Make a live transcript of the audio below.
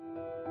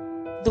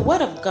The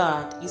word of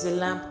God is a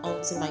lamp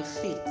unto my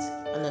feet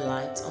and a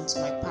light unto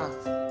my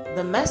path.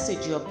 The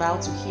message you're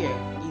about to hear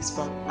is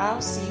from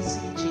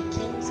RCCG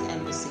King's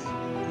Embassy,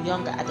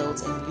 Young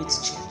Adults and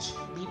Youth Church.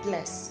 Be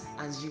blessed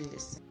as you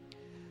listen.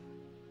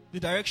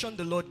 The direction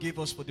the Lord gave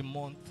us for the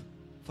month,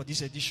 for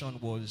this edition,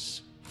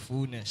 was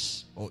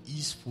fullness, or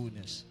is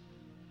fullness.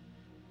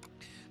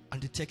 And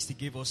the text he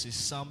gave us is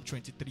Psalm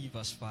 23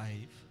 verse 5.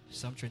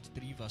 Psalm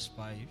 23 verse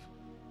 5.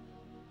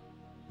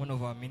 One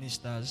of our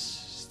ministers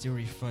still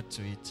referred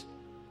to it.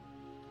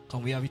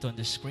 Can we have it on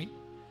the screen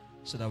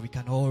so that we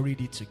can all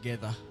read it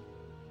together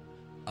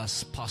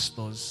as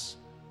pastors,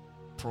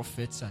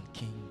 prophets, and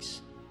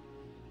kings?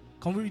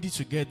 Can we read it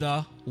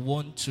together?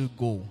 1, 2,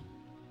 go.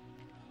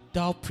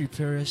 Thou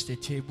preparest a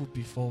table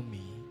before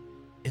me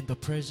in the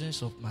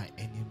presence of my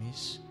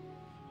enemies.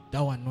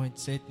 Thou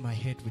anointed my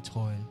head with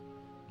oil.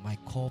 My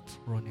cup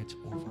runneth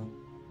over.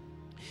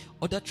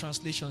 Other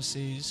translation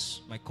says,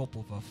 my cup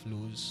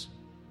overflows.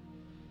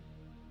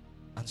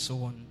 And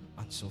so on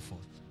and so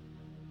forth.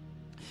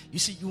 You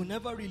see, you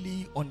never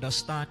really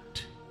understand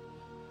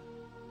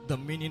the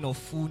meaning of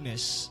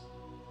fullness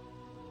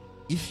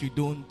if you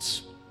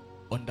don't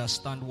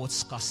understand what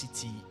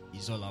scarcity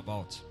is all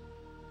about.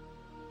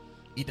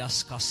 Either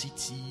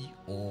scarcity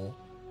or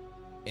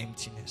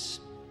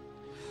emptiness.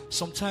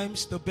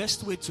 Sometimes the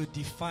best way to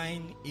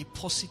define a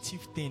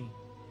positive thing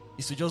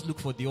is to just look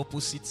for the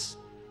opposites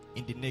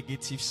in the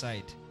negative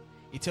side.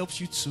 It helps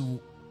you to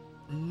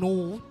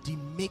know the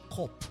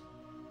makeup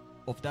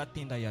of that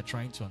thing that you are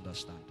trying to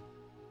understand.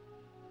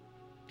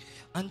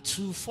 And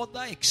to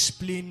further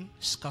explain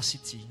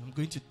scarcity, I'm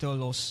going to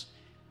tell us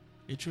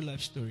a true life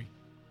story.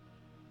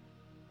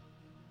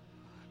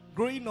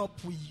 Growing up,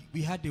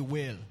 we had a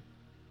well.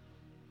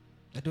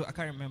 I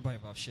can't remember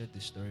if I've shared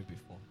this story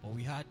before, but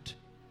we had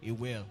a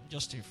well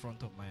just in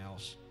front of my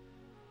house.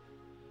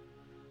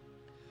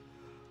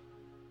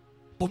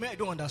 But me, I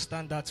don't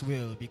understand that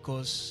well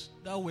because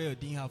that well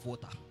didn't have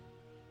water.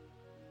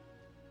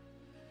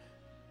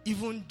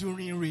 Even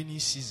during rainy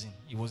season,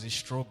 it was a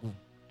struggle.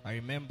 I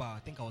remember, I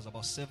think I was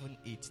about 7,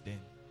 8 then.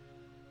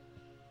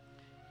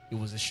 It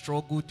was a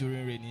struggle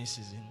during rainy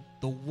season.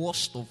 The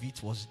worst of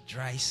it was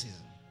dry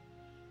season.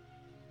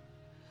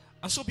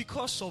 And so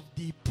because of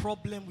the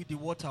problem with the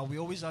water, we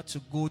always had to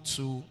go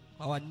to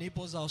our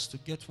neighbor's house to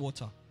get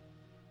water.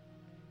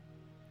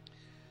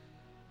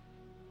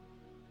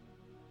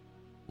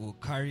 We'll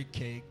carry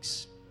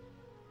kegs.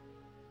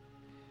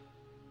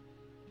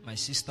 My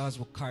sisters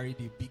will carry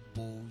the big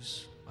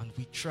bowls. And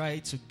we try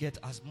to get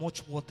as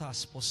much water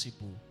as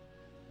possible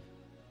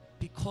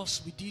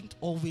because we didn't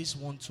always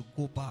want to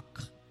go back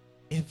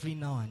every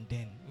now and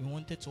then. We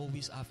wanted to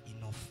always have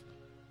enough.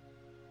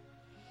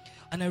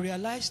 And I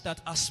realized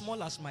that as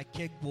small as my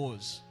keg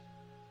was,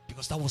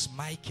 because that was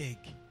my keg,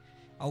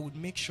 I would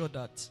make sure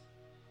that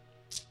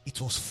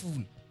it was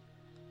full.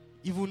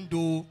 Even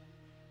though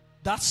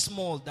that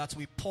small that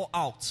we pour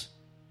out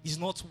is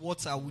not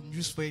what I would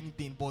use for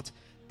anything, but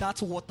that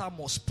water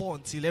must pour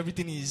until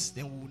everything is,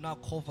 then we will now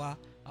cover.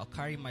 I'll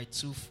carry my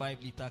 2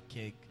 5-liter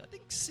keg. I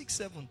think 6,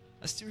 7.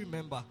 I still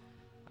remember.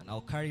 And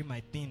I'll carry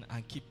my thing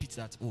and keep it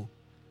that,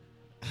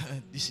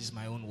 this is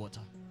my own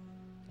water.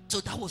 So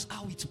that was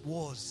how it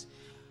was.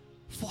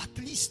 For at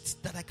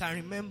least that I can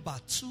remember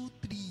 2,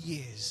 3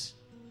 years.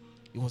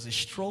 It was a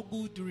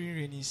struggle during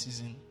rainy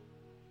season.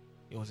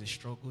 It was a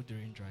struggle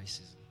during dry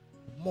season.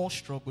 More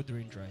struggle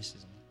during dry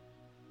season.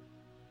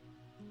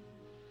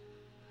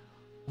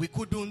 We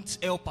couldn't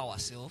help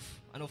ourselves.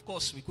 And of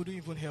course, we couldn't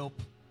even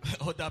help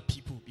other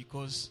people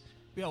because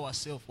we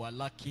ourselves were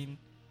lacking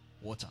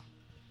water.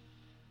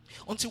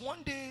 Until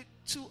one day,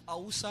 2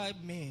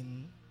 outside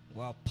men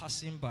were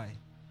passing by.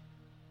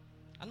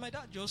 And my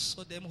dad just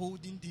saw them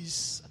holding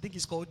this, I think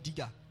it's called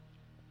digger.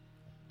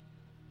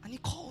 And he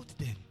called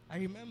them. I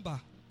remember,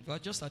 we were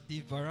just at the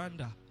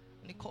veranda.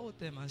 And he called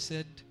them and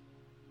said,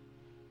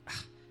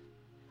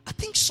 I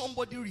think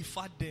somebody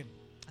referred them.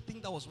 I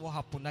think that was what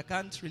happened. I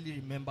can't really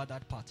remember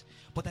that part.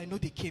 But I know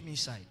they came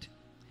inside.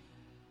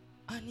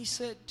 And he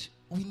said,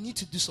 we need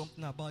to do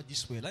something about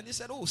this well. And they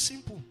said,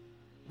 simple.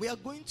 We are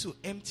going to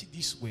empty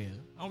this well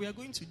and we are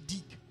going to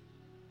dig.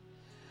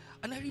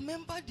 And I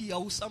remember the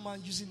Hausa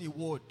man using a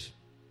word.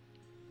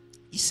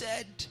 He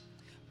said,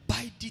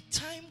 by the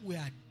time we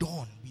are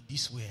done with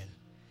this well,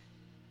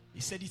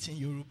 he said it in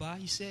Yoruba.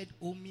 He said,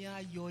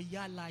 Omiya yo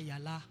yala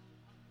yala.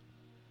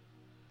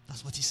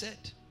 That's what he said.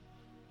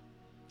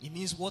 It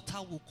means water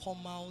will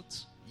come out.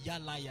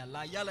 Yala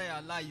yala. Yala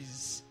yala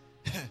is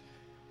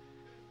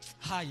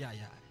ha ya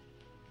ya.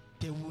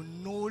 There will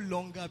no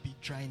longer be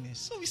dryness.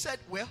 So we said,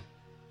 well,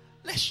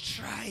 let's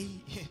try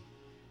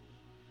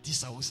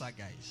these Hausa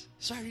guys.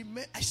 So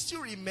I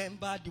still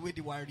remember the way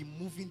they were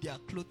removing their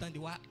clothes and they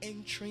were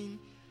entering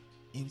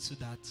into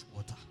that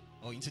water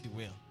or into the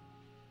well.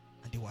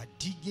 And they were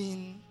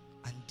digging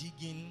and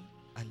digging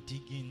and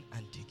digging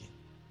and digging.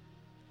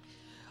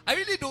 I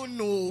really don't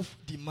know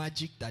the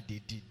magic that they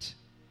did.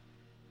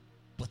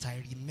 But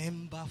I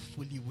remember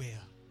fully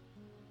well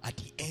at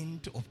the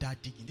end of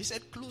that digging. They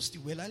said, close the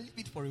well and leave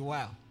it for a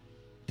while.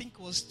 think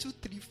it was 2,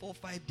 3, 4,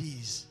 5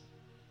 days.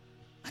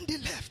 And they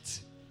left.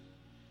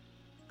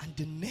 And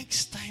the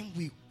next time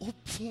we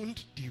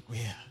opened the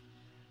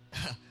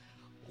well,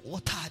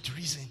 water had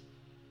risen.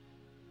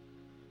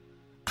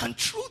 And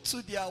true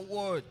to their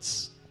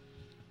words,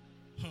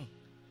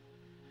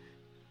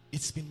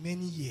 it's been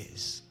many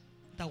years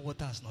that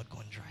water has not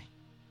gone dry.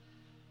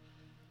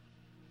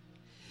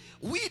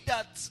 We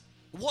that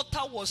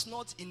water was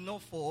not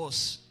enough for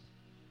us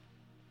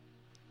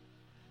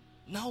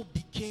now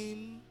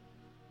became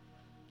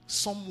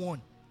someone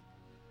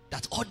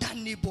that other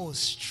neighbors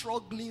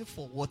struggling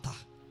for water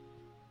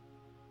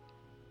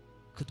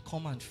could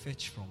come and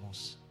fetch from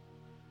us.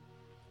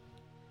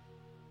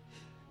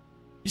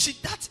 You see,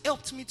 that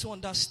helped me to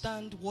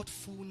understand what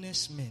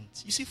fullness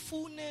meant. You see,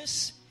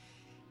 fullness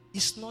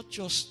is not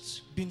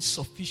just being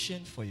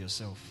sufficient for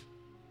yourself.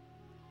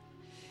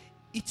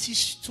 It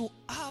is to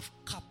have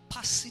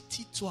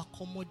capacity to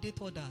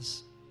accommodate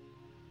others.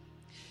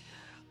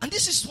 And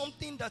this is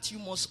something that you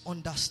must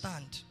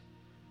understand.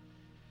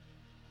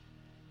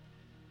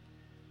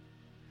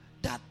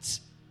 That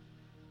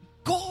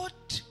God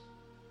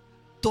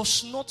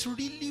does not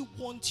really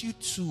want you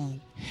to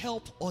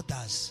help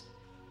others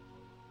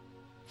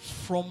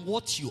from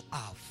what you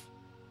have,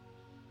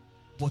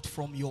 but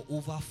from your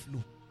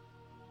overflow.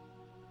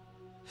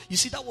 You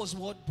see, that was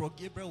what Bro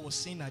Gabriel was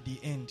saying at the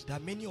end,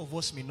 that many of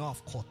us may not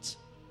have caught.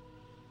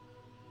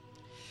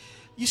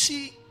 You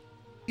see,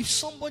 if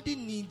somebody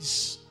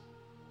needs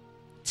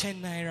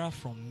 10 naira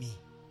from me,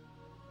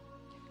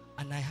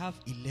 and I have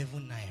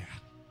 11 naira,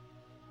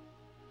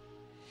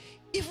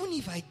 even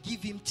if I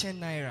give him 10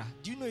 naira,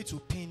 do you know it will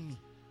pain me?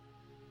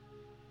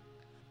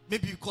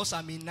 Maybe because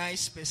I'm a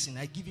nice person,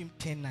 I give him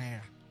 10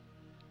 naira.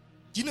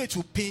 Do you know it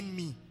will pain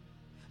me?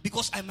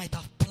 Because I might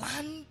have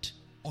planned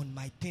on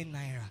my 10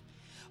 naira.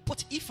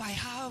 But if I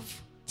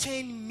have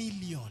 10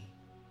 million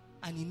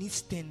and he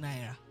needs 10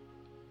 naira,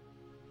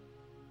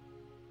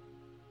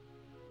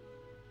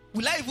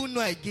 will I even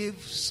know I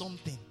gave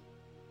something?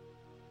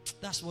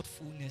 That's what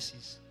fullness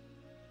is.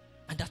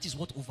 And that is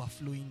what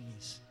overflowing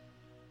means.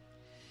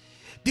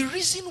 The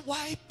reason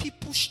why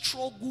people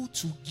struggle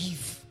to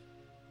give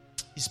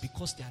is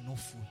because they are not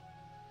full.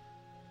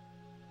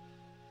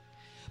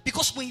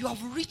 Because when you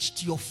have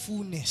reached your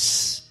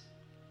fullness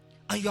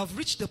and you have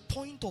reached the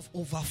point of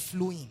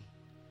overflowing,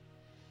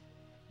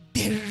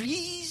 there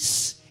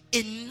is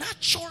a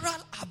natural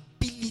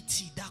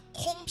ability that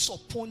comes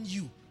upon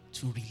you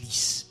to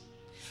release.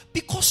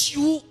 Because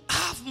you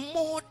have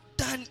more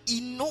than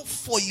enough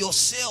for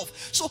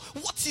yourself. So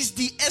what is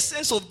the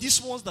essence of these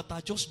ones that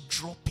are just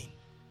dropping?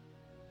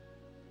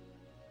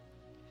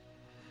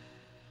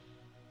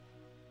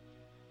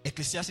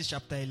 Ecclesiastes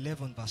chapter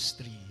 11 verse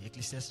 3.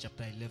 Ecclesiastes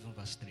chapter 11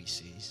 verse 3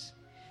 says,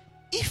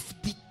 if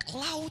the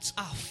clouds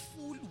are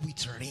full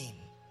with rain,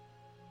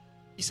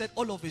 he said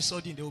all of a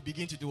sudden they will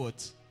begin to do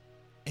what?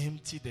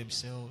 Empty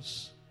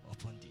themselves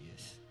upon the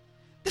earth.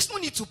 There's no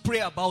need to pray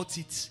about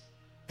it.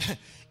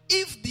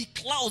 If the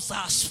clouds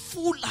are as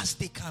full as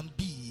they can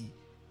be,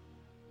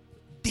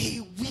 they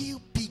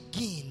will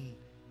begin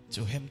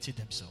to empty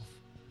themselves.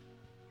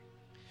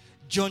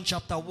 John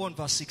chapter 1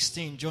 verse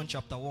 16. John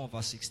chapter 1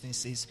 verse 16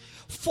 says,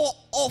 for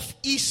of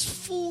his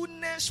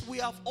fullness we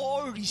have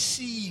all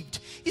received.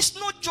 It's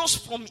not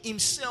just from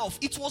himself.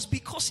 It was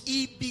because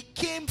he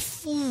became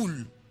full.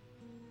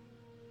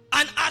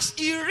 And as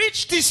he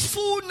reached his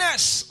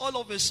fullness, all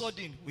of a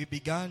sudden we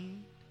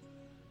began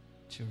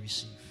to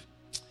receive.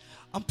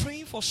 I'm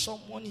praying for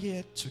someone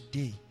here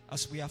today,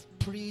 as we have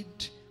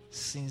prayed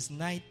since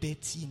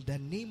 9:30 in the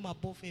name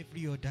above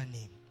every other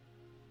name.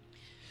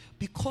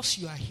 Because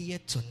you are here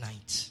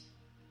tonight,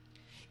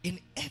 in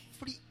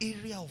every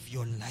area of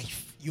your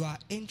life, you are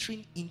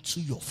entering into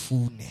your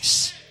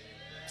fullness.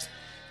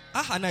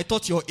 And I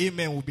thought your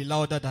amen would be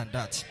louder than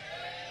that.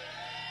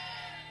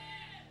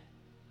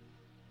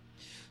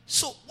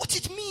 So what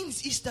it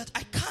means is that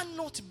I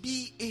cannot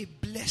be a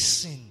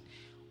blessing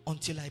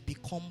until I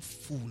become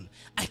full.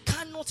 I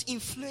cannot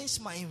influence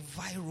my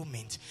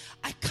environment.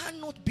 I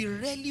cannot be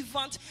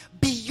relevant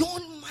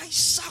beyond my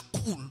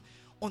circle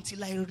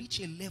until I reach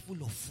a level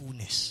of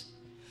fullness.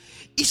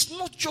 It's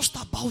not just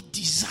about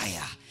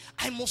desire.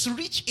 I must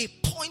reach a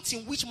point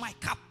in which my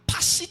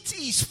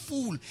capacity is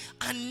full,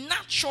 and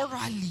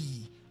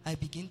naturally I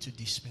begin to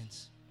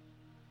dispense.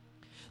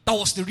 That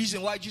was the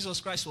reason why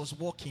Jesus Christ was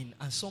walking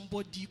and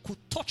somebody could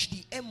touch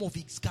the hem of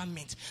his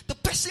garment. The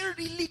person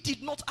really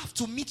did not have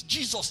to meet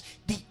Jesus.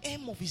 The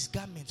hem of his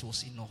garment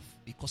was enough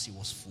because he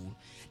was full.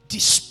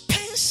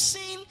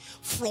 Dispensing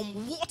from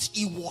what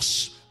he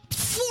was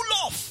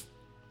full of.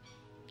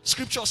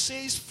 Scripture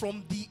says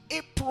from the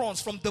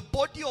aprons, from the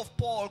body of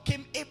Paul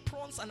came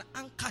aprons and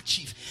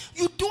handkerchief.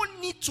 You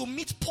don't need to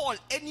meet Paul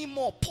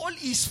anymore. Paul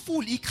is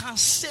full. He can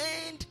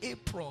send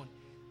apron.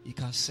 He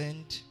can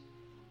send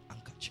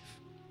handkerchief.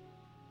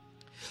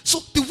 So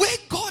the way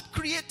God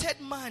created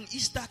man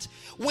is that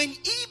when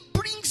he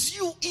brings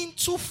you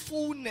into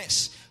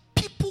fullness,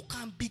 people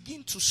can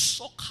begin to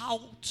suck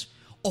out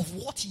of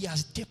what he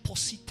has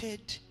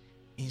deposited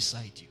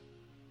inside you.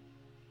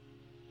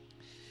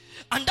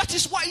 And that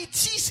is why it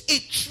is a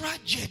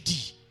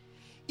tragedy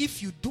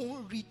if you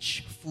don't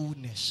reach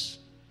fullness.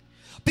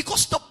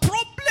 Because the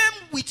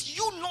problem with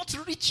you not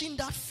reaching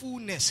that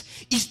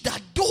fullness is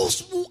that those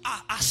who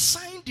are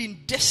assigned in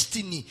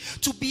destiny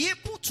to be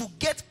able to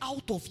get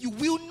out of you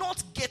will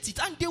not get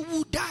it, and they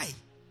will die.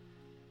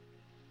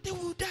 They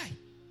will die.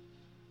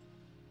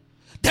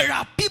 There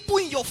are people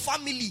in your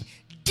family,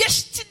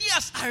 destiny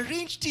has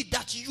arranged it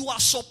that you are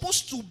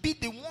supposed to be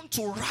the one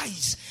to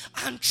rise,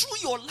 and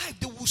through your life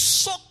they will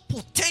suck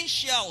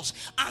potentials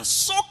and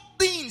suck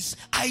things,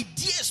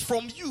 ideas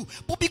from you.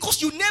 But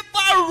because you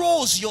never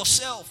rose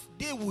yourself,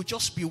 they will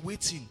just be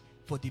waiting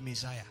for the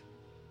Messiah.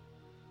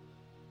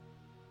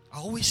 I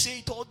always say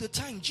it all the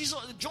time.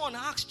 John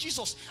asked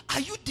Jesus, are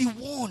you the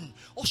one,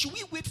 or should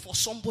we wait for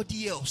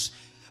somebody else?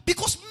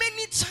 Because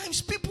many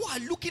times people are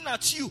looking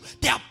at you.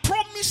 There are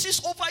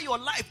promises over your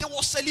life. There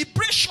was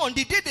celebration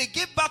the day they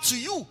gave back to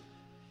you.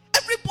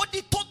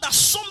 Everybody thought that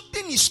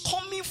something is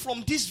coming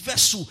from this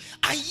vessel.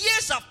 And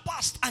years have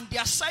passed and they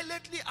are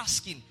silently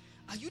asking,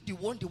 are you the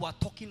one they were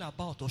talking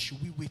about, or should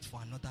we wait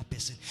for another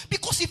person?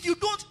 Because if you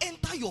don't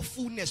enter your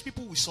fullness,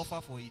 people will suffer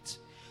for it.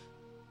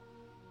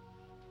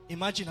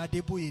 Imagine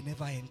Adeboye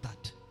never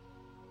entered.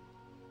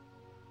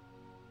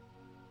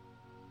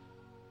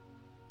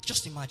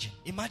 Just imagine.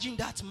 Imagine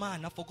that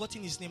man, I've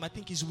forgotten his name, I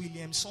think it's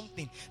William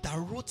something, that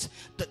wrote,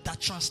 that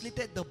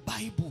translated the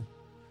Bible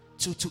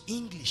to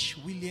English.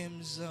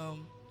 Williams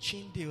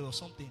Tyndale or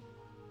something.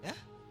 Yeah?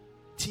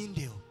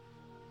 Tyndale.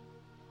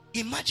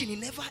 Imagine he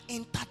never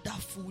entered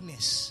that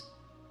fullness.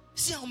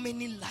 See how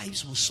many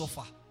lives will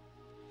suffer.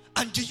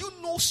 And do you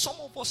know some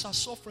of us are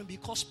suffering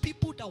because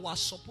people that were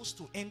supposed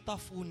to enter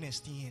fullness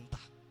didn't enter.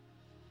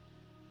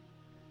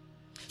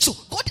 So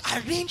God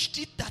arranged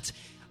it that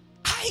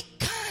I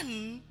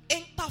can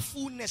enter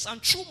fullness,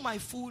 and through my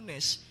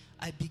fullness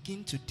I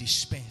begin to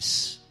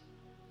dispense.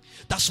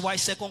 That's why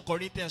 2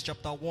 Corinthians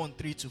chapter 1,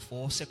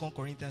 3-4, 2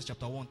 Corinthians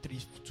chapter 1,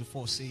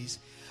 3-4 says,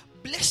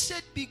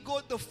 blessed be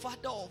God the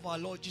Father of our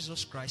Lord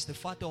Jesus Christ, the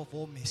Father of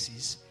all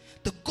mercies,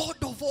 the God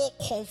of all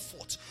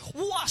comfort,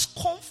 who has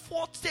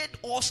comforted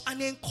us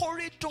and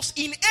encouraged us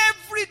in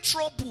every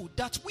trouble,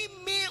 that we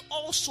may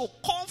also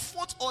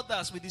comfort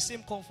others with the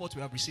same comfort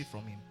we have received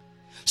from him.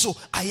 So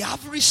I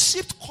have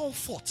received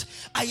comfort,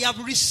 I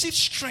have received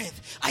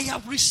strength, I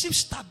have received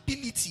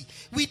stability.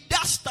 With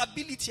that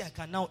stability, I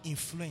can now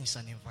influence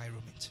an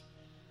environment.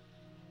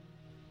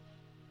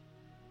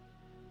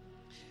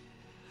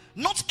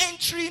 Not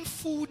entering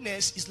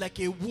fullness is like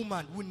a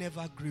woman who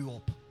never grew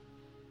up.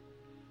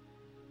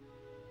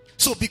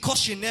 So because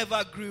she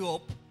never grew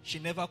up, she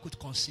never could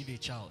conceive a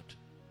child.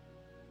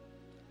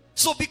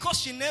 So because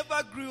she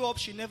never grew up,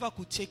 she never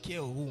could take care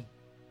of home.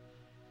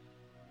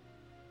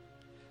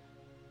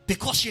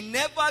 Because she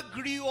never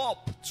grew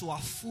up to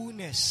her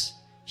fullness,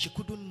 she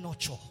couldn't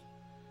nurture.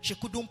 She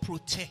couldn't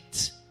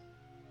protect.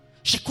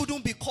 She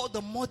couldn't be called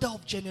the mother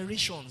of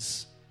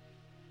generations.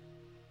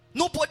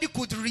 Nobody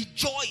could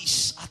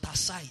rejoice at her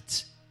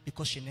sight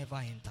because she never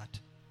entered.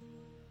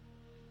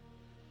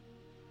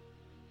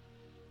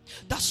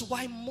 That's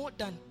why more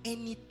than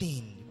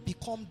anything,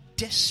 become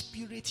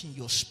desperate in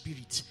your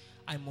spirit.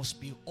 I must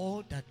be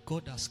all that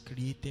God has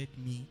created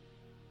me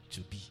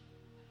to be.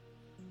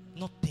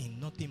 Nothing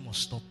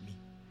must stop me.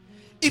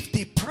 If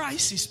the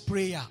price is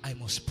prayer, I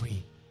must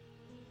pray.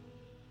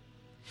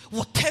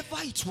 Whatever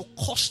it will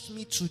cost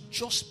me to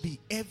just be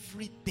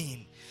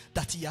everything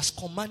that he has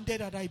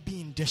commanded that I be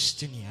in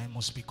destiny, I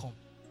must become.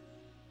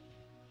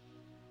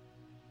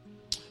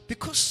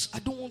 Because I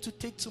don't want to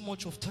take too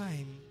much of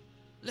time,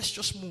 let's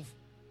just move.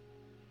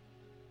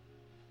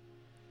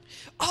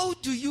 How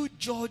do you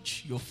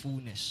judge your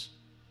fullness?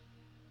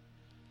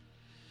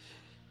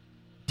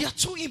 There are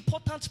two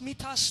important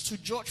meters to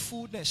judge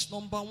fullness.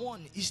 Number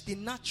one is the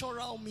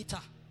natural meter.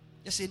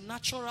 There's a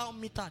natural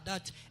meter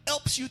that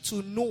helps you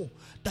to know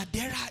that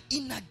there are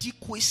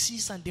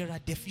inadequacies and there are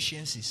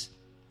deficiencies.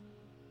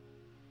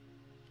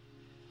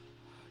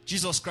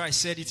 Jesus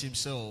Christ said it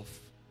himself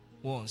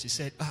once. He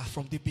said,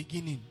 from the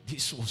beginning,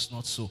 this was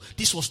not so.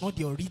 This was not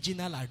the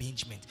original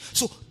arrangement.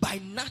 So by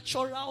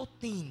natural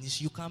things,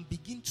 you can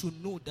begin to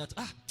know that,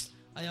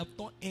 I have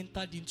not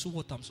entered into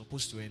what I'm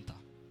supposed to enter.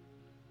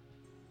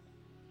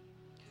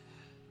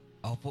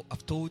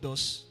 I've told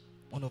us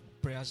one of the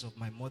prayers of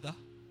my mother,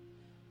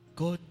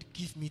 God,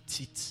 give me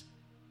teeth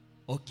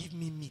or give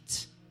me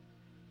meat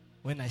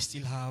when I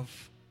still have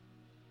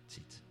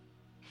teeth.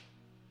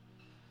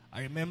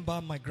 I remember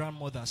my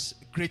grandmother's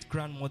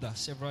great-grandmother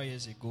several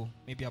years ago,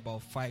 maybe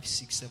about 5,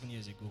 6, 7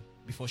 years ago,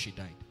 before she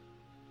died.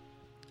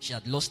 She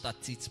had lost her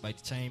teeth by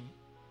the time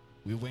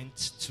we went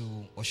to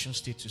Osun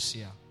State to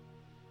see her.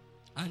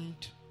 And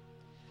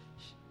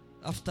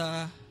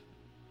after,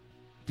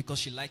 because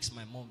she likes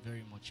my mom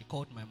very much, she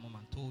called my mom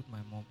and told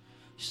my mom,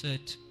 she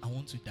said, I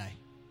want to die.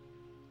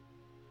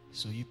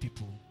 So you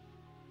people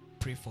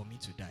pray for me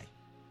to die.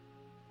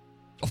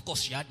 Of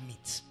course, she had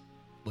meat,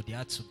 but they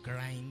had to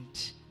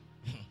grind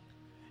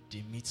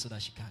the meat so that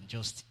she can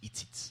just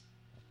eat it.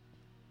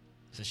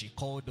 So she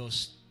called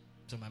us.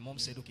 So my mom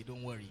said, okay,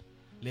 don't worry.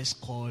 let's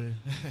call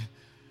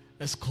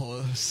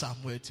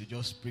Samuel to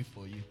just pray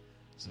for you.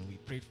 So we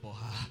prayed for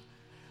her,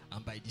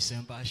 and by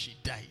December she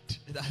died.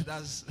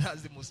 That's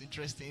the most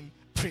interesting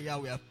prayer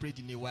we have prayed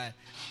in a while.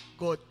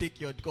 God kill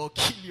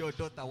your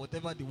daughter,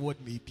 whatever the word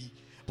may be.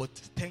 But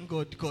thank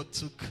God, God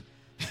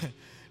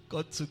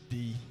took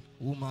the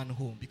woman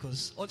home,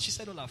 because she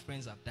said all her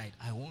friends have died.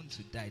 I want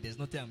to die. There's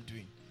nothing I'm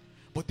doing.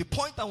 But the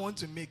point I want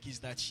to make is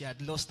that she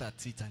had lost her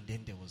teeth, and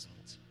then there was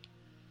meat.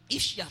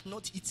 If she had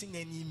not eaten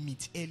any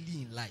meat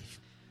early in life,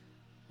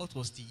 what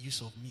was the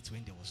use of meat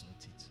when there was no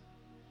teeth?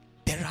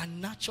 There are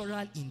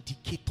natural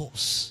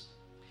indicators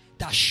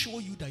that show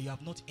you that you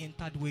have not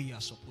entered where you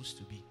are supposed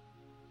to be.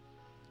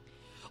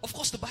 Of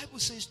course, the Bible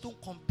says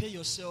don't compare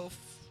yourself.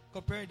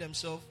 Comparing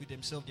themselves with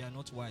themselves, they are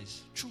not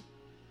wise. True.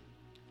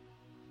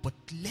 But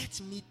let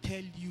me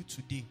tell you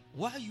today,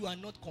 while you are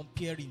not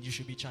comparing, you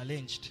should be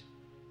challenged.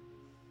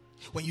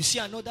 When you see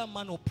another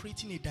man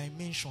operating a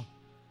dimension,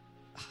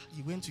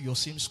 he went to your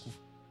same school.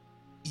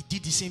 He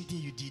did the same thing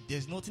you did.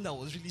 There's nothing that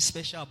was really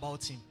special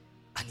about him.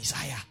 And he's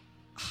higher.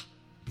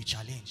 Be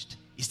challenged.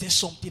 Is there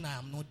something I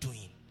am not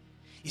doing?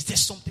 Is there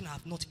something I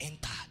have not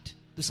entered?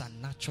 Those are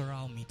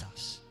natural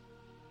meters.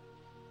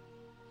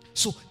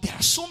 So there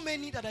are so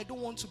many that I don't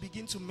want to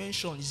begin to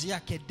mention. Is it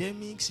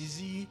academics? Is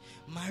it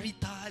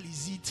marital?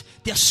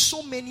 There are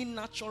so many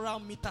natural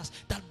meters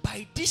that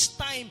by this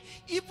time,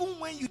 even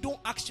when you don't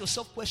ask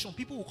yourself questions,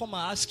 people will come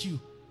and ask you.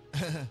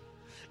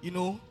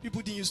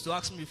 People didn't used to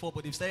ask me before,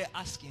 but they've started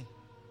asking.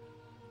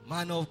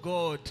 Man of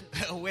God,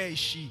 where is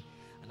she?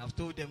 And I've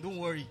told them, don't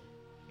worry.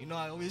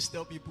 I always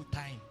tell people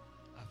time.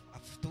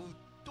 I've told,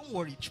 don't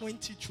worry,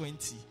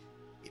 2020.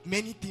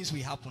 Many things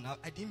will happen.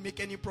 I didn't make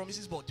any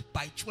promises, but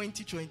by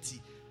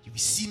 2020, you will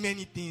see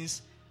many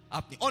things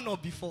happening. Or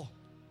not before,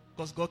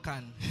 because God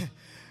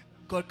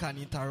can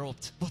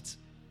interrupt. But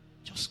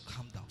just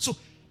calm down. So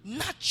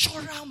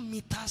natural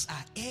meters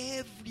are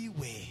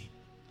everywhere.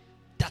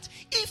 That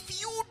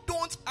if you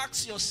don't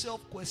ask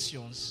yourself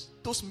questions,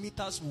 those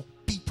meters will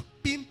beep,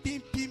 pim,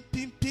 pim, pim,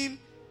 pim, pim.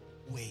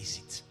 Where is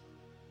it?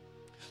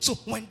 So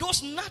when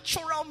those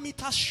natural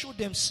meters show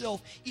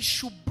themselves, it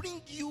should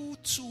bring you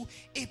to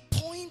a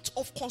point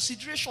of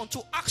consideration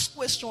to ask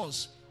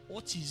questions.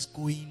 What is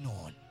going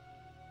on?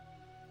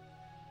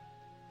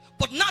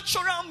 But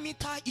natural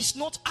meter is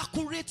not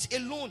accurate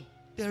alone.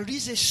 There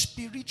is a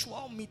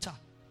spiritual meter.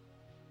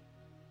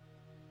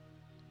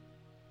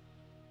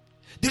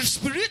 The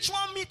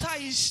spiritual meter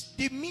is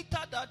the meter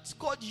that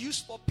God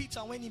used for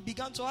Peter when he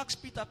began to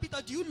ask Peter,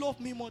 do you love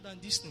me more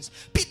than these things?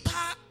 Peter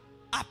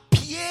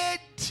appeared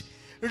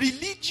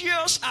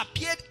religious,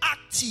 appeared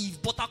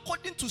active, but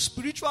according to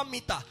spiritual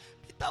meter,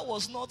 Peter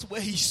was not where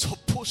he's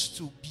supposed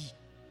to be.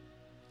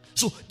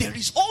 So there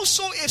is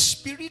also a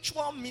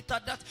spiritual meter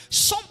that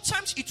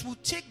sometimes it will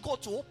take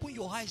God to open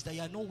your eyes that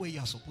you are not where you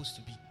are supposed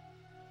to be.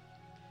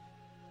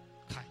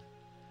 Okay.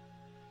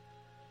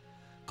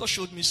 God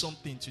showed me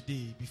something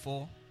today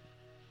before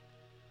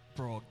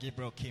Bro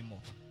Gabriel came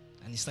up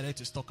and he started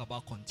to talk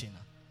about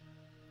container.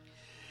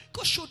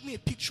 God showed me a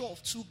picture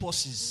of two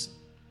buses.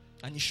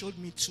 And he showed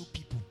me two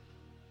people,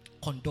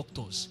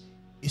 conductors.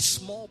 A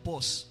small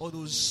bus, all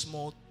those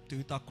small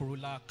Toyota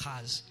Corolla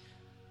cars,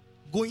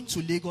 going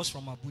to Lagos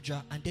from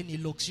Abuja, and then a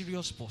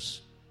luxurious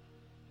bus.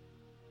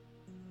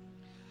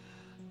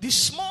 The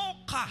small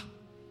car,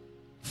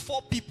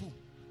 4 people,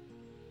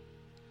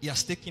 he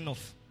has taken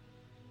off.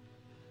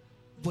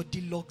 But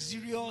the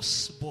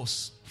luxurious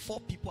bus, 4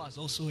 people has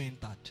also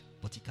entered,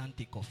 but he can't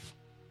take off.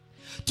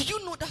 Do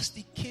you know that's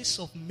the case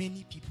of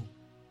many people?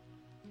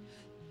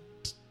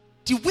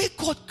 The way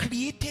God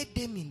created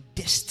them in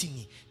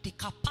destiny, the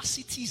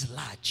capacity is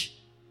large.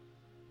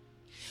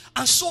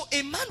 And so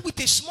a man with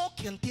a small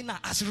container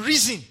has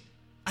risen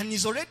and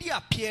is already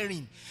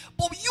appearing.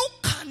 But you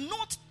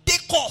cannot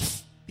take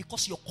off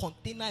because your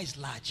container is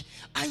large.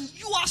 And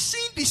you are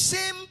seeing the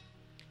same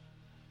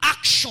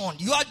action.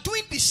 You are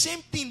doing the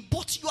same thing,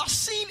 but you are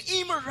seeing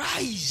him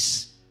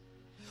rise.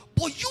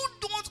 But you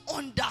don't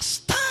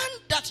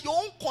understand that your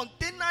own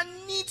container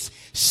needs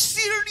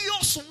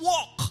serious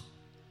work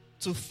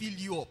to fill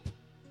you up.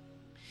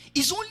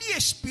 It's only a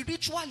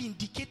spiritual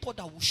indicator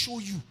that will show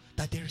you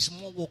that there is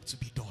more work to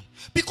be done.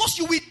 Because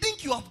you will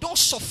think you have done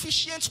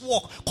sufficient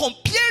work,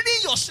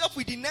 comparing yourself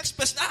with the next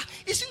person.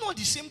 Is it not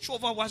the same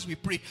 12 hours we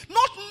prayed?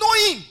 Not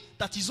knowing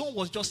that his own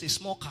was just a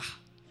small car.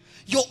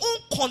 Your own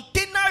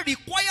container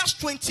requires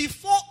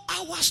 24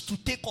 hours to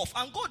take off,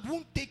 and God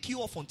won't take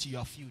you off until you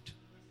are filled.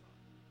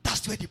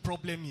 That's where the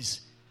problem is.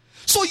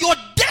 So your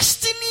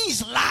destiny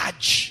is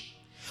large.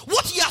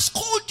 What he has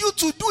called you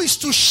to do is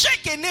to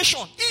shake a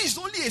nation. He is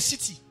only a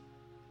city.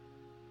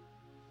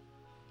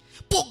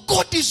 But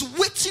God is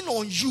waiting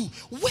on you.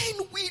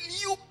 When will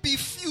you be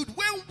filled?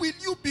 When will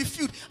you be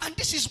filled? And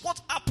this is what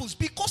happens.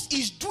 Because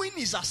he's doing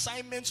his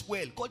assignments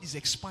well, God is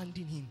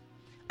expanding him.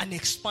 And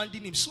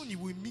expanding him. Soon he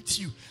will meet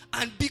you.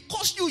 And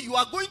because you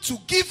are going to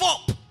give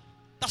up.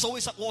 That's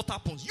always what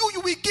happens.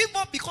 You will give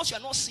up because you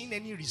are not seeing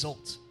any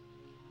result.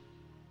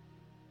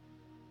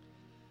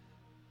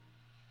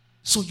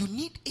 So you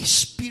need a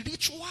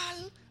spiritual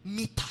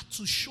meter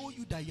to show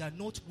you that you are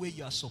not where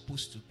you are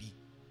supposed to be.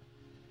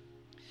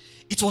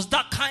 It was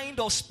that kind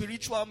of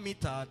spiritual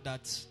meter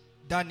that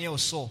Daniel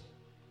saw.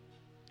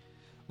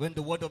 When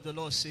the word of the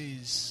Lord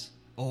says,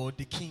 or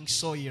the king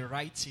saw a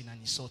writing and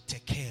he saw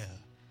tekel.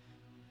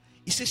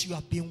 He says you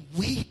have been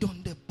weighed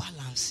on the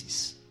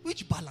balances.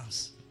 Which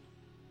balance?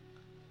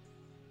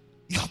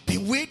 You have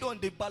been weighed on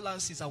the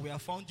balances and we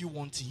have found you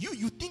wanting.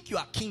 You think you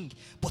are king,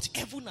 but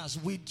heaven has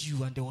weighed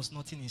you and there was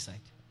nothing inside.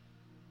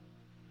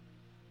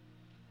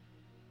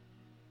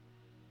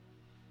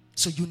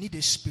 So you need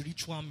a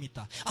spiritual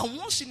meter. And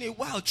once in a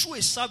while, through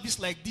a service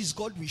like this,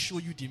 God will show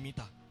you the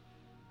meter.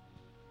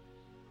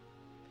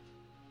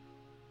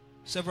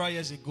 Several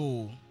years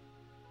ago,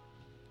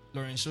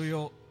 Lawrence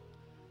Oyo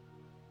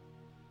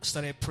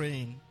started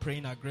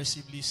praying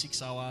aggressively,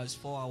 6 hours,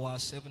 4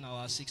 hours, 7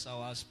 hours, 6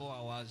 hours, 4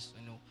 hours.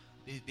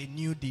 They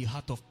knew the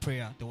heart of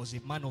prayer. There was a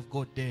man of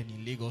God there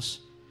in Lagos.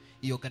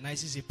 He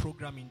organizes a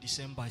program in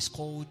December. It's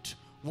called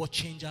World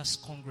Changers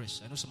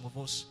Congress. I know some of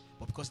us,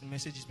 but because the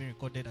message is being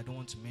recorded, I don't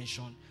want to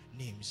mention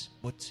names.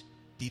 But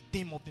the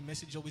theme of the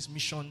message is always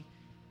mission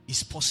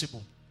is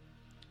possible.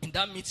 In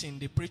that meeting,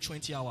 they pray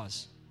 20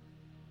 hours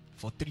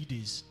for 3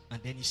 days.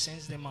 And then he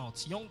sends them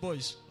out. Young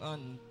boys,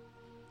 and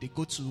they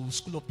go to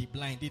School of the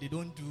Blind. They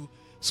don't do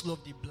School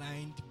of the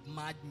Blind,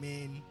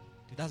 madmen.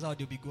 That's how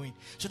they'll be going.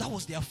 So that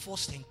was their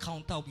first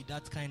encounter with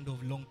that kind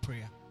of long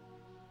prayer.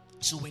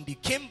 So when they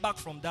came back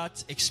from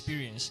that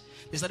experience,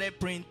 they started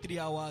praying 3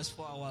 hours,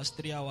 4 hours,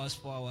 3 hours,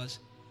 4 hours.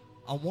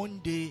 And one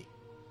day,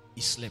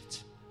 he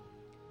slept.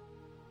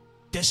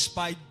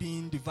 Despite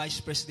being the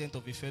vice president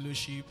of a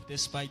fellowship,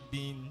 despite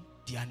being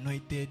the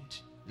anointed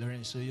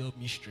Lawrence Oyo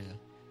Mistral,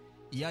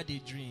 he had a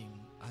dream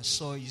and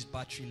saw his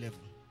battery level.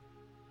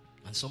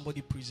 And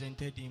somebody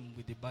presented him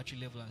with the battery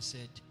level and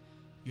said,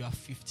 you are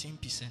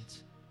 15%.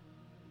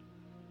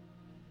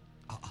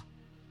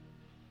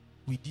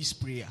 With this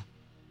prayer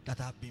that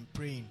I've been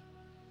praying,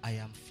 I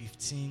am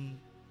 15%.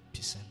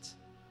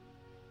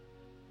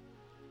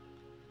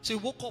 So he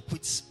woke up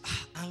with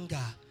anger.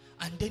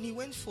 And then he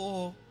went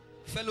for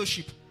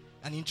fellowship.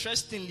 And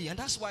interestingly, and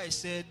that's why I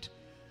said,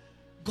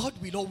 God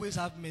will always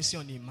have mercy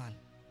on a man.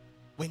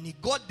 When he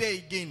got there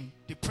again,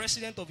 the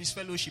president of his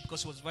fellowship,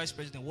 because he was vice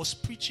president, was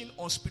preaching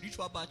on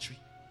spiritual battery.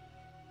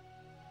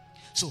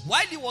 So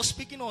while he was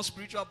speaking on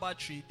spiritual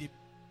battery, the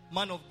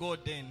man of God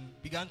then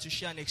began to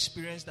share an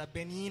experience that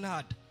Benny Hinn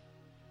had.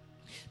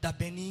 That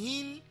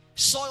Benny Hinn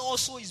saw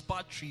also his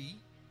battery,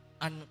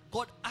 and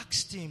God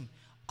asked him,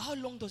 how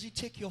long does it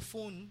take your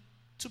phone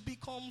to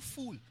become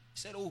full? He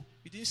said,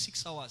 within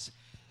 6 hours.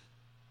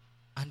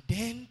 And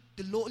then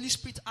the Holy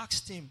Spirit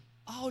asked him,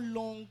 how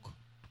long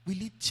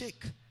will it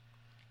take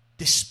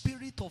the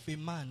spirit of a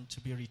man to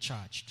be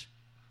recharged?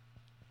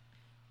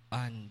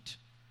 And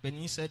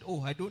Benny Hinn said,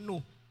 I don't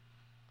know.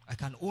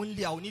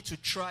 I'll need to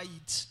try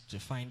it to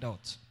find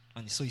out.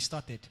 And so he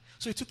started.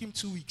 So it took him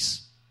 2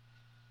 weeks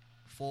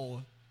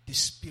for the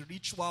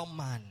spiritual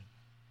man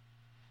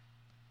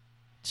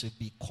to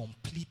be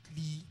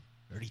completely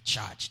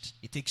recharged.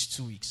 It takes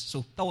 2 weeks.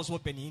 So that was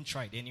what Benny Hinn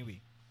tried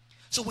anyway.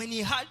 So when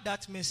he heard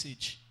that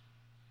message,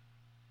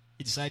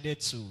 he decided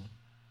to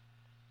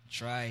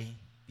try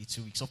the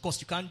 2 weeks. Of course,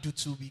 you can't do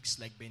 2 weeks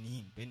like Benny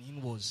Hinn. Benny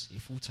Hinn was a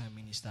full-time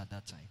minister at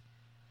that time.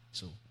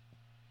 So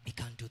he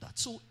can't do that.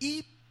 So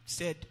he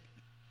said,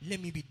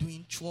 let me be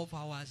doing 12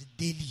 hours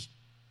daily.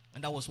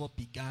 And that was what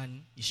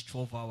began his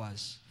 12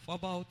 hours for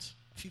about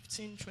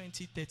 15,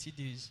 20, 30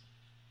 days.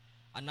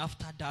 And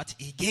after that,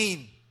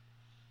 again,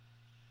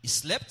 he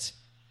slept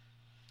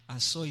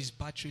and saw his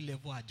battery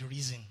level had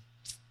risen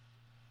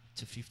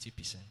to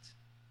 50%.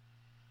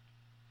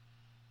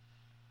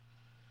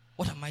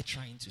 What am I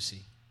trying to say?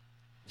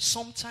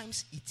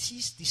 Sometimes it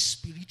is the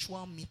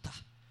spiritual meter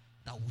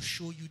that will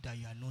show you that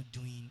you are not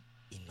doing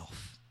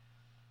enough.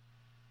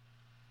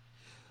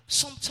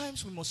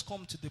 Sometimes we must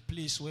come to the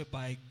place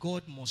whereby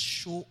God must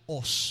show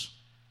us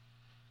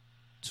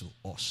to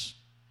us.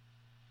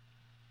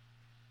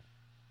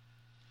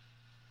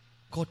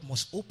 God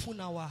must open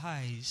our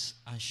eyes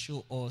and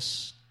show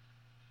us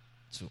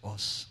to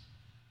us.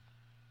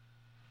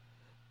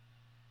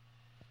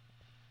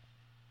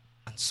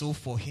 And so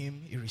for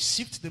him, he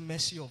received the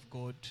mercy of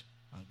God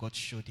and God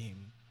showed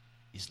him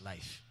his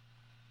life.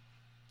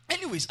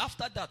 Anyways,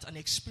 after that, an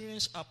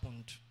experience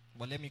happened.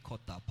 But let me cut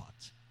that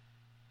part.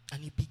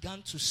 And he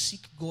began to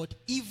seek God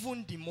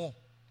even the more.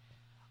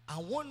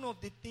 And one of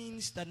the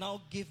things that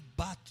now gave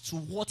birth to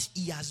what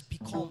he has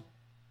become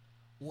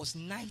was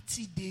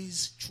 90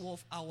 days,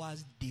 12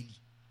 hours daily.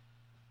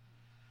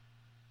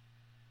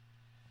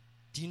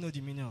 Do you know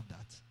the meaning of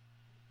that?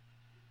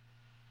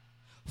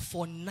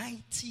 For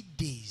 90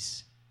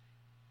 days,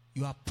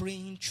 you are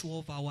praying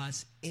 12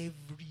 hours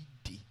every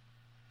day.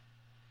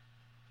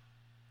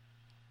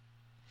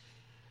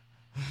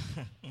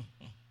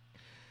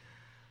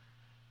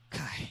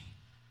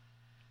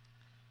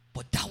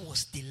 But that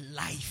was the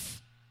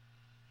life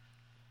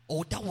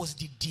or that was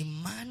the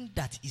demand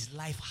that his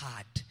life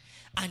had.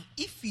 And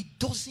if he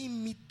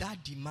doesn't meet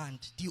that demand,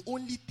 the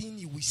only thing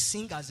he will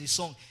sing as a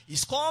song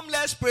is, come,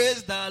 let's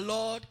praise the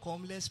Lord.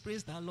 Come, let's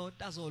praise the Lord.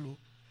 That's all.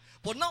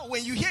 But now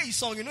when you hear his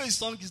song, you know his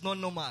song is not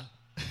normal.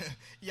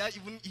 Yeah,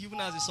 even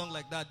has a song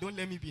like that. Don't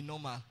let me be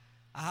normal.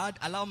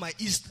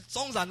 His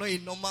songs are not a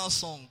normal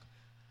song.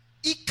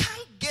 He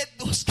can't get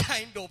those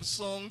kind of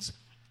songs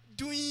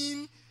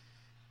doing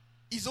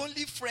his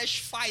only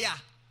fresh fire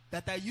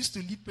that I used to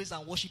lead praise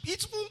and worship.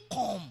 It won't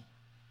come.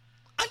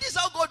 And this is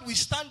how God will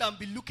stand and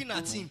be looking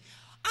at him.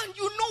 And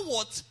you know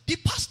what? The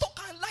pastor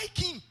can like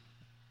him.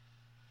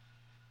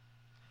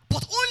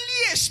 But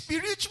only a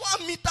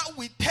spiritual meter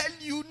will tell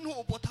you,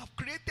 no, but I've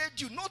created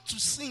you not to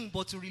sing,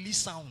 but to release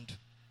sound.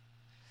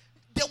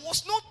 There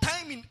was no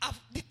time in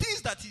the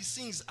things that he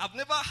sings. I've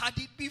never had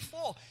it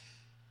before.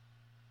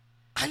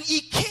 And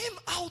he came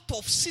out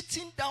of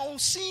sitting down,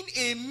 seeing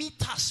a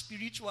meter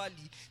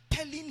spiritually,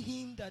 telling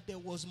him that there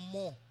was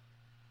more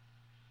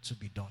to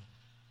be done.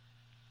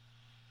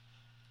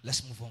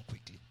 Let's move on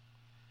quickly.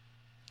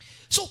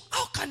 So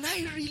how can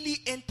I really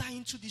enter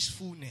into this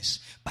fullness?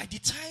 By the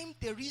time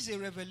there is a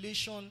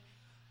revelation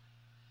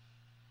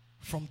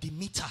from the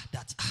meter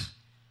that,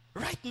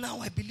 right now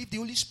I believe the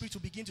Holy Spirit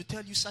will begin to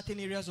tell you certain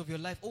areas of your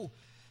life,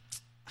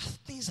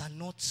 things are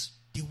not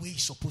the way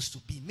it's supposed to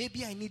be.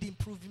 Maybe I need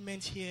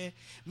improvement here.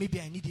 Maybe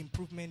I need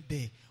improvement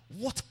there.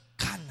 What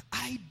can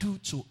I do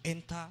to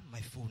enter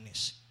my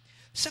fullness?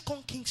 2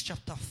 Kings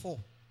chapter 4,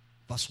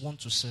 verse 1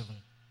 to 7.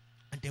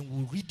 And then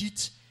we'll read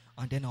it,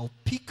 and then I'll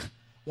pick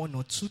one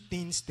or two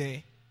things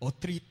there, or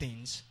three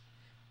things,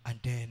 and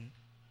then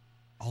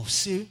I'll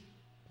say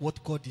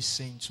what God is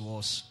saying to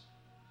us,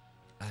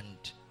 and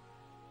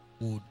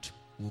we'll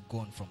go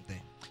on from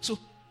there. So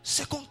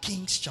 2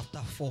 Kings chapter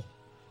 4,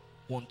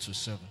 1 to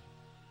 7.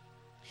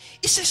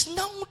 It says,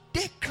 now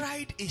there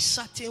cried a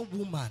certain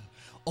woman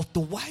of the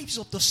wives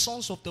of the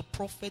sons of the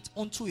prophet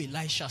unto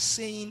Elisha,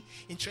 saying,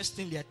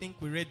 interestingly, I think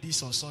we read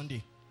this on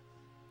Sunday,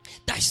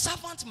 thy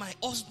servant my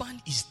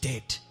husband is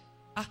dead.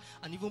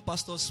 And even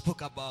pastors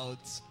spoke about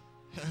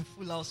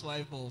full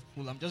housewife or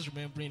full, I'm just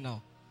remembering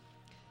now.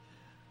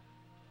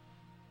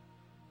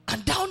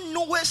 And thou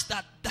knowest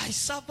that thy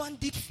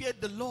servant did fear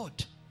the Lord,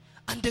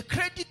 and the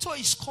creditor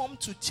is come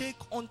to take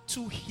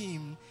unto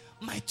him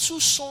my two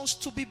sons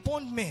to be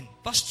bondmen.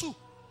 Verse 2.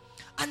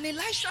 And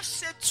Elisha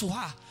said to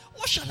her,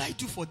 what shall I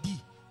do for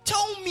thee?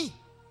 Tell me,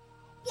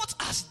 what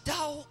hast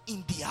thou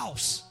in the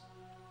house?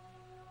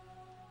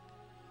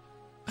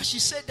 And she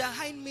said, the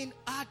hindmaid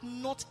had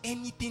not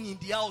anything in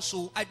the house,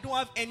 so I don't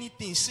have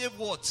anything save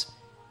what?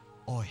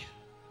 Oil.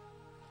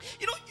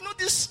 You know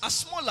this, as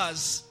small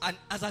as and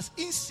as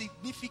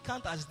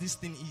insignificant as this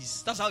thing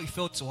is, that's how it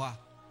felt to her.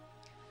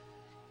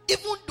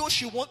 Even though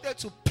she wanted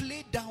to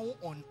play down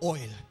on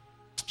oil,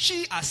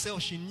 she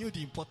herself, she knew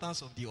the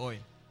importance of the oil.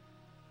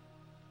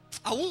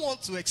 I won't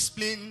want to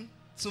explain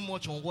too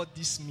much on what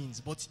this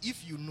means, but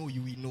if you know,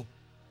 you will know.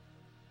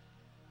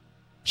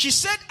 She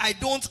said, I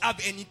don't have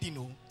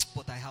anything,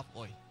 but I have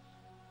oil.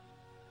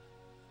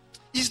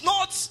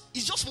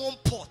 It's just one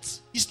pot.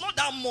 It's not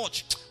that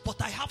much, but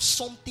I have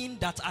something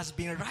that has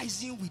been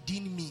rising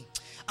within me.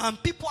 And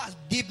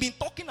they've been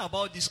talking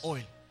about this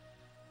oil.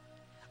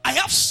 I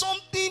have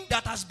something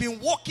that has been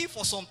working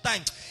for some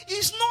time.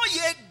 It's not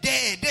yet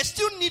there. There's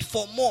still need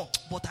for more,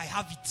 but I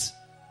have it.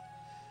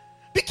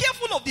 Be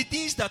careful of the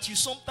things that you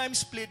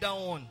sometimes play down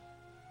on.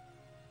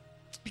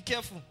 Be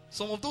careful.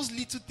 Some of those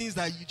little things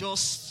that you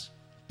just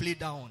play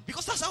down on.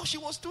 Because that's how she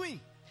was doing.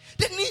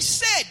 Then he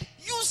said,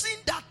 using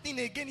that thing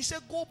again, he said,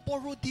 go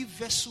borrow the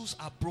vessels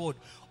abroad.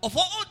 Of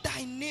all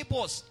thy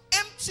neighbors,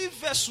 empty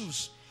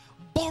vessels,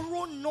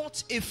 borrow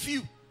not a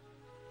few.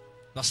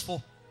 Verse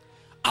 4.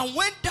 And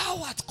when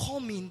thou art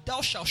coming,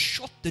 thou shalt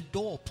shut the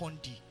door upon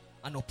thee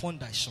and upon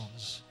thy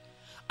sons,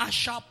 and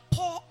shalt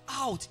pour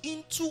out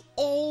into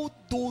all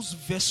those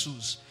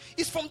vessels.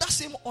 It's from that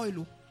same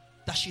oil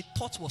that she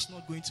thought was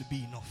not going to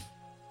be enough.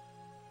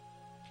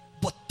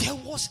 But there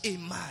was a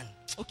man.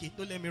 Okay,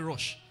 don't let me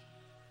rush.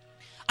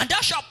 And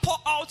thou shalt pour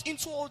out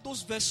into all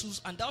those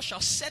vessels, and thou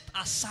shalt set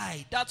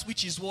aside that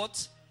which is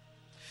what?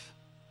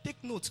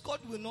 Take note, God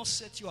will not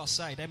set you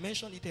aside. I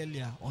mentioned it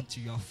earlier,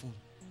 until you are full.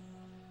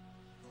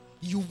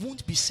 You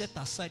won't be set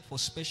aside for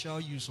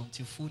special use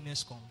until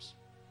fullness comes.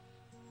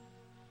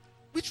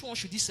 Which one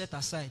should he set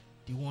aside?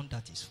 The one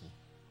that is full.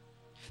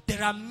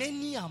 There are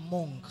many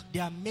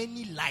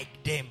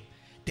like them.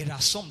 There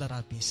are some that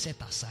have been set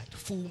aside,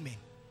 full men.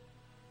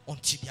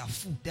 Until they are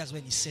full, that's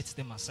when he sets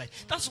them aside.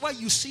 That's why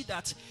you see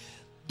that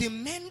the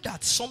men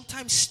that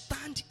sometimes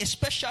stand,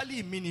 especially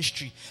in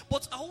ministry,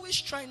 but I always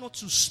try not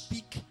to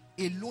speak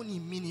alone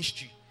in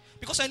ministry.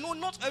 Because I know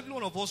not every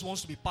one of us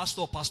wants to be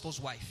pastor or pastor's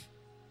wife.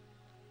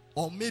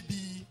 Or maybe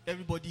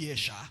everybody here,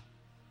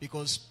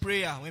 because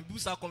prayer, when people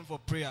start coming for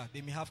prayer,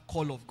 they may have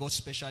call of God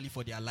specially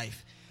for their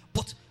life.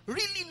 But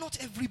really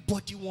not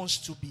everybody wants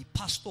to be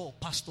pastor or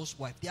pastor's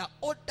wife. There are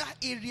other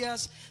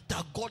areas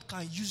that God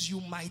can use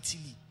you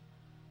mightily.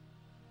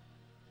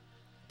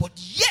 But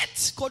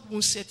yet, God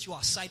won't set you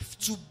aside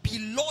to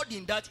be Lord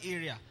in that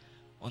area.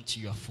 unto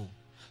you are full.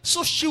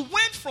 So she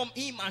went from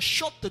him and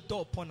shut the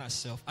door upon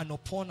herself and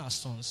upon her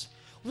sons,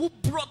 who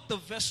brought the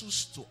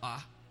vessels to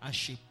her, and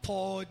she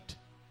poured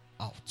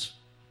out.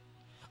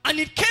 And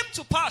it came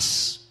to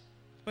pass,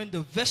 when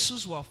the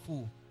vessels were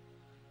full,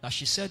 that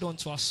she said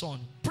unto her son,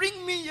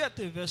 bring me yet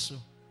a vessel.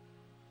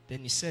 Then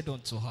he said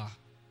unto her,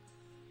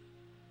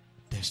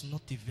 there's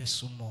not a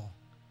vessel more.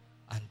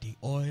 And the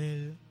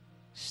oil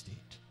stayed.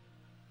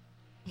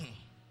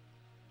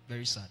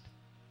 Very sad.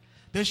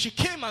 Then she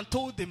came and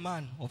told the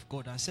man of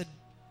God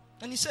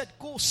and he said,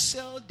 go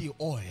sell the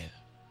oil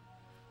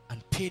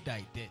and pay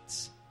thy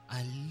debts,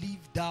 and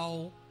leave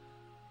thou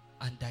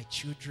and thy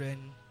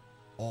children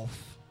of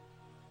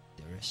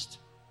the rest.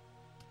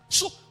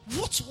 So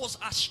what was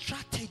her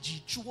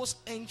strategy towards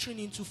entering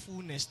into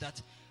fullness?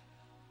 That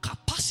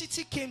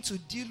capacity came to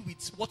deal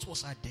with what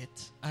was her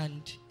debt,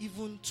 and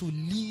even to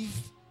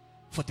live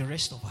for the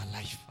rest of her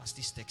life, as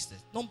this text says.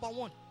 Number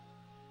one,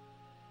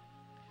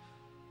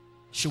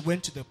 she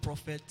went to the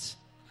prophet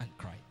and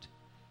cried.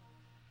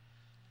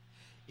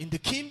 In the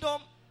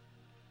kingdom,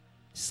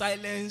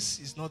 silence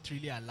is not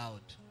really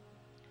allowed.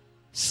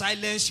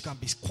 Silence, you can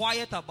be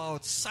quiet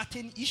about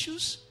certain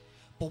issues,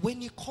 but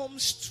when it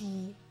comes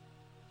to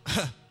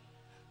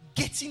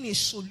getting a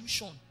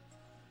solution,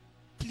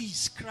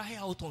 please cry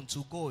out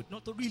unto God,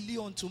 not really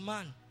unto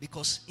man.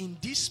 Because in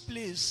this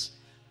place,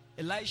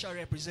 Elisha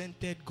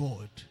represented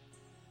God.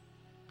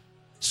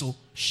 So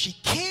she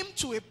came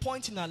to a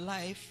point in her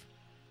life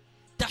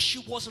that she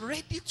was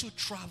ready to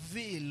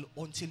travail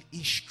until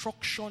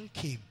instruction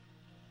came.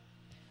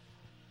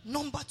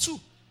 Number two,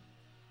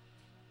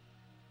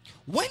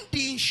 when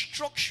the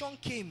instruction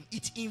came,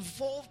 it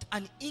involved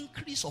an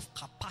increase of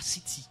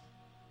capacity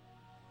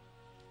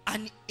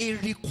and a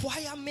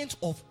requirement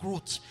of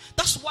growth.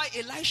 That's why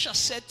Elisha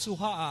said to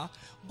her,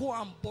 go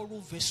and borrow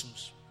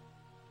vessels.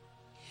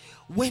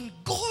 When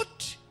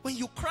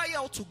you cry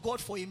out to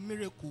God for a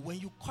miracle, when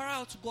you cry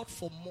out to God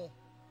for more,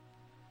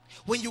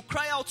 when you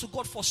cry out to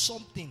God for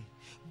something,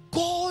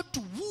 God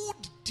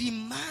would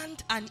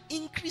demand an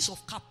increase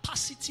of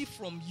capacity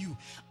from you.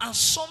 And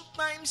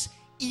sometimes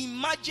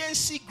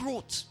emergency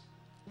growth.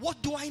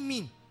 What do I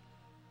mean?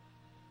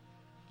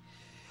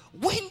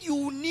 When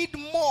you need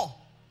more,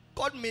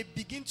 God may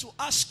begin to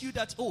ask you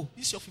that, oh,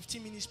 this is your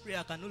 15 minutes prayer,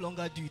 I can no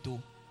longer do it.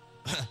 Oh,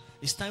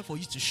 it's time for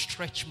you to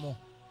stretch more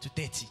to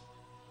 30.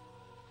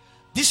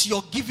 This is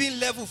your giving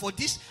level for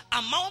this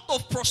amount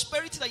of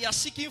prosperity that you are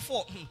seeking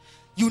for.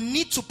 You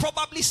need to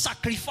probably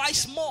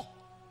sacrifice more.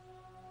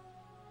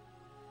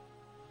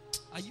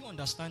 Are you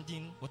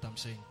understanding what I'm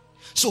saying?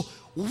 So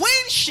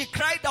when she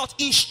cried out,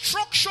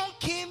 instruction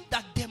came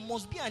that there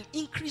must be an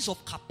increase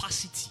of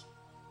capacity.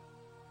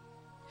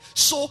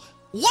 So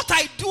what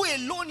I do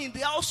alone in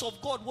the house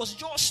of God was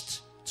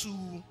just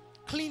to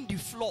clean the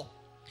floor.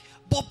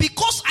 But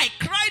because I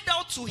cried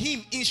out to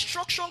him,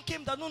 instruction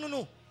came that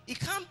no. It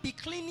can't be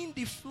cleaning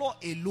the floor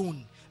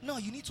alone. No,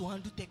 you need to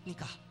handle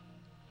technical.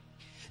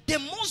 There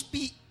must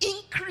be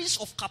increase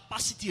of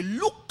capacity.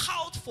 Look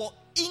out for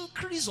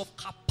increase of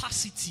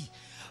capacity.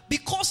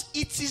 Because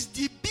it is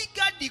the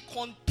bigger the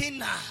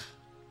container,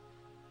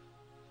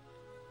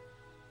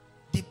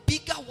 the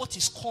bigger what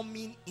is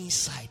coming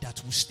inside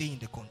that will stay in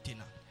the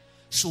container.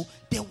 So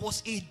there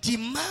was a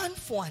demand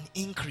for an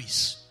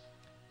increase.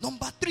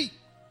 Number 3,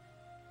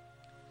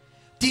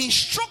 the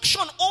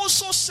instruction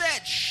also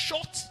said,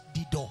 shut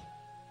the door.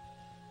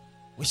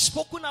 We've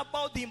spoken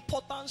about the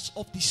importance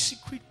of the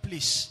secret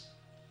place.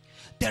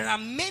 There are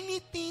many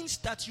things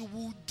that you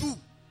will do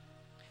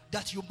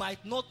that you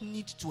might not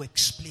need to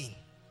explain.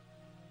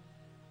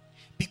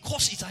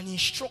 Because it's an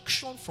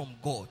instruction from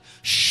God.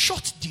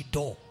 Shut the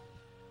door.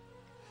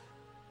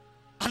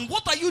 And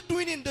what are you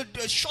doing in the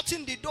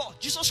shutting the door?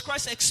 Jesus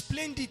Christ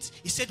explained it.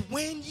 He said,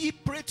 when ye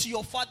pray to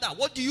your Father,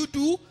 what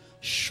do?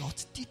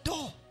 Shut the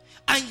door.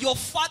 And your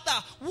Father,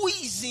 who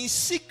is in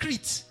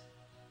secret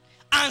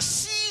and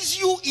sees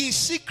you in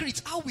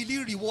secret, how will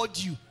he reward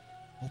you?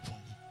 Openly.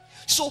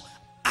 So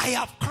I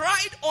have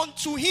cried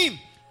unto him.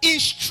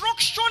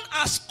 Instruction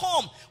has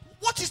come.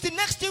 What is the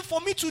next thing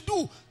for me to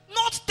do?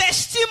 Not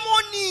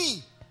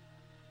testimony.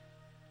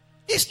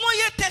 It's not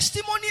yet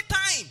testimony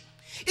time.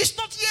 It's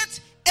not yet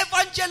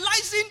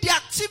evangelizing the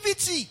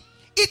activity.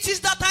 It is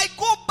that I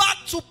go back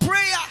to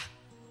prayer.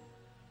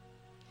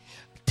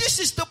 This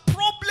is the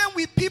problem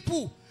with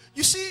people.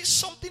 You see,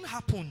 something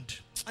happened.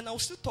 And I'll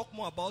still talk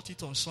more about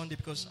it on Sunday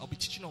because I'll be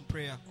teaching on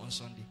prayer on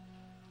Sunday.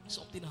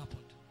 Something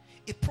happened.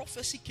 A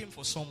prophecy came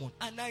for someone.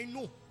 And I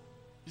know.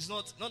 It's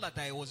not that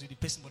I was with the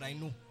person, but I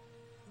know.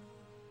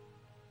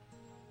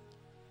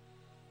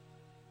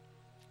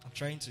 I'm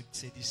trying to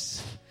say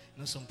this.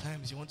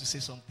 Sometimes you want to say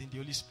something, the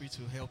Holy Spirit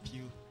will help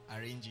you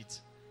arrange it.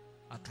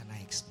 How can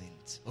I explain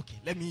it? Okay,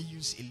 let me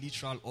use a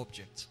literal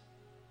object.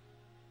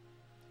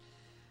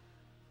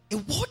 A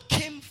word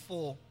came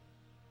for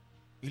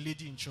a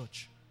lady in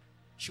church.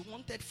 She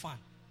wanted fan.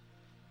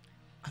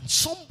 And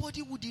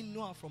somebody who didn't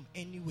know her from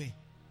anywhere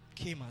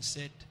came and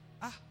said,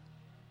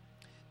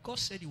 God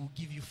said he will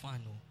give you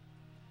fan.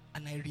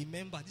 And I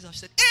remember this. I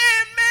said,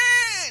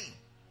 Amen.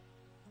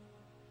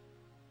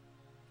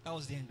 That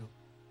was the end.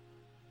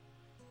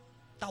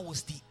 That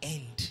was the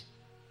end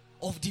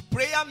of the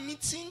prayer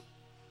meeting.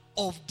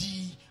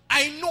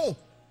 I know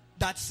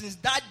that since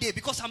that day,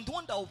 because I'm the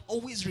one that will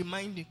always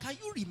remind you, can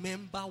you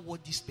remember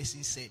what this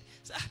person said?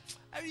 So,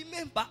 I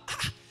remember.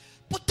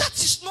 But that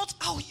is not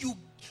how you.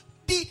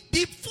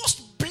 The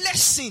first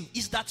blessing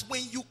is that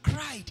when you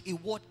cried, a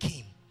word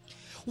came.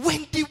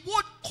 When the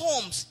word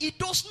comes, it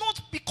does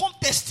not become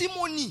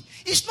testimony.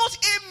 It's not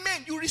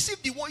amen. You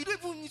receive the word. You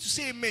don't even need to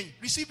say amen.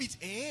 Receive it.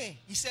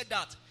 He said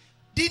that.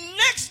 The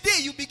next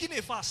day, you begin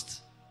a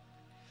fast.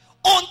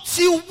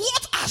 Until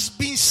what has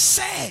been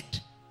said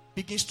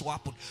begins to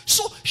happen.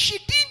 So she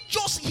didn't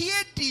just hear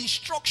the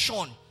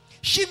instruction.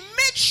 She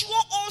made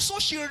sure also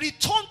she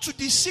returned to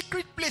the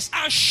secret place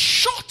and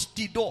shut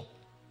the door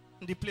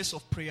in the place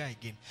of prayer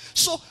again.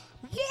 So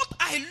what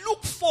I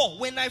look for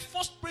when I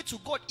first pray to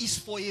God is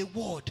for a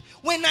word.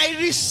 When I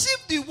receive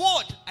the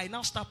word, I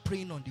now start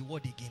praying on the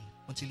word again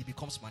until it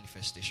becomes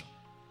manifestation.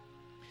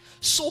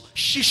 So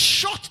she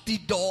shut the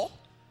door,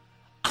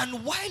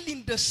 and while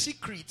in the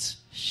secret,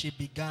 she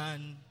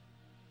began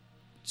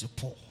to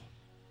pour.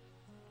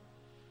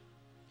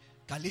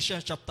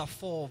 Galatians chapter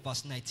 4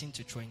 verse 19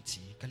 to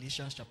 20.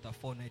 Galatians chapter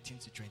 4 19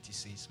 to 20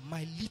 says,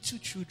 my little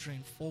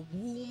children, for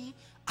whom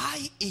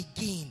I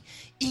again,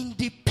 in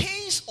the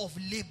pains of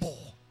labor,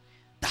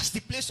 that's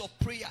the place of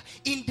prayer,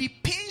 in the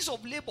pains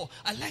of labor.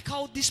 I like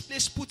how this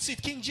place puts it.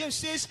 King James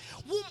says,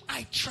 whom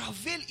I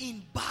travail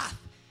in birth.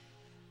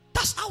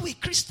 That's how a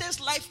Christian's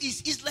life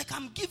is. It's like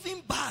I'm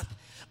giving birth.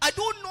 I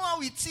don't know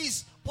how it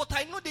is, but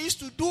I know they used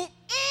to do.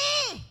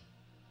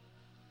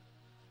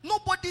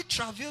 Nobody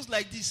travails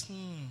like this.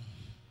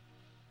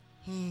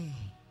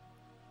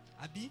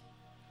 Abi?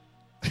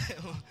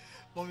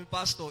 Mommy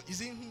pastor,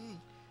 is it?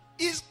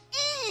 Is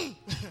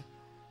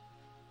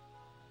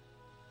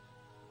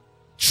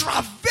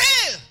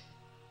travail.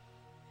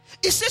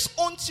 It says,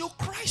 until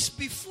Christ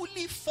be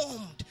fully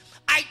formed,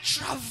 I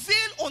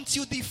travail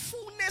until the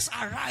fullness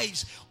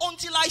arrives,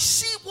 until I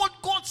see what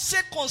God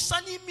said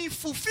concerning me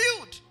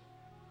fulfilled.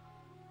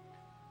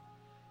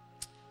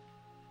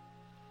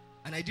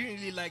 And I didn't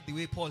really like the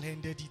way Paul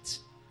ended it.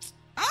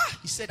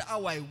 He said,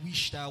 how I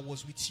wish that I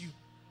was with you,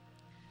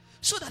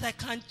 so that I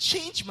can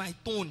change my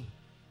tone,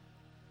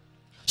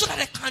 so that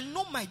I can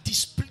know my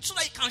displeasure, so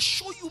that I can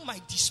show you my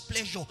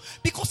displeasure.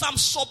 Because I'm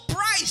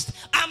surprised.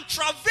 I'm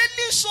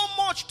traveling so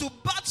much to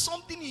birth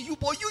something in you,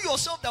 but you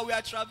yourself that we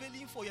are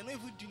traveling for, you're not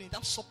even doing it.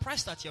 I'm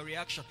surprised at your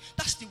reaction.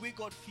 That's the way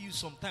God feels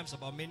sometimes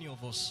about many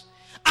of us.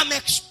 I'm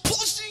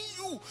exposing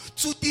you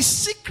to the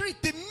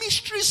secret, the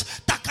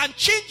mysteries that can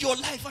change your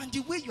life, and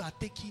the way you are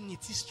taking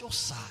it is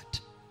just sad.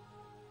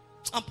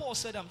 And Paul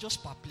said, I'm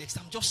just perplexed.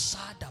 I'm just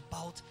sad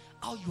about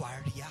how you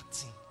are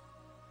reacting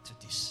to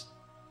this.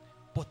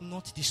 But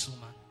not this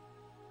woman.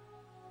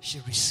 She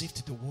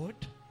received the word.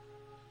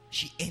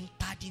 She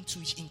entered into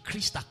it,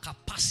 increased her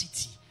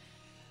capacity,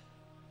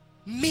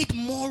 made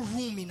more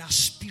room in her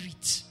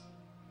spirit,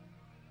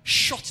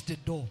 shut the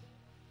door,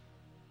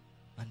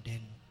 and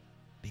then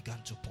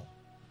began to pour.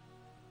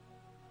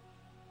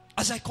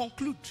 As I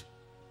conclude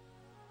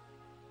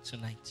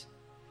tonight,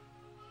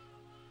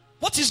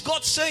 what is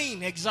God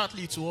saying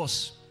exactly to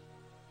us?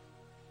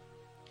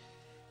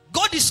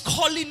 God is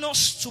calling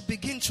us to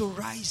begin to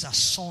rise as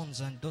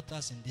sons and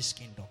daughters in this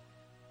kingdom.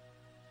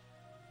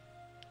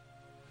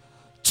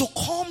 To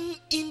come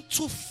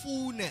into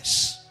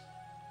fullness.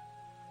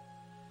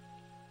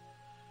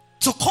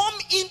 To come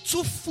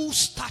into full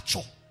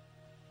stature.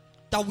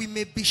 That we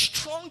may be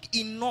strong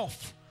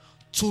enough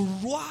to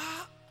roar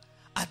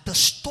at the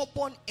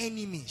stubborn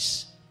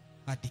enemies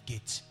at the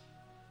gate.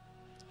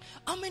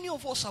 How many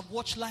of us have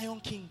watched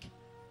Lion King?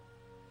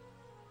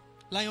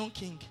 Lion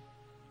King.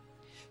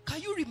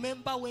 Can you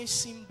remember when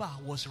Simba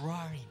was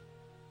roaring?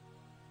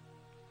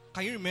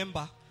 Can you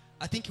remember?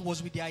 I think it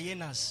was with the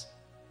hyenas.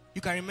 You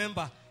can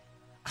remember.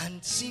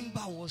 And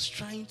Simba was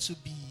trying to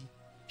be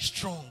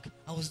strong.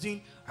 I was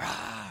doing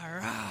rah,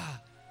 rah.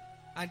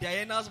 And the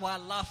hyenas were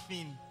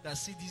laughing. That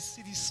see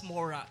this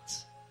small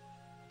rat.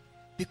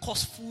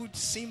 Because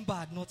Simba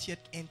had not yet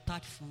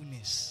entered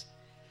fullness.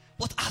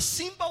 But as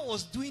Simba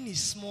was doing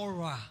his small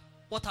rah,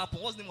 what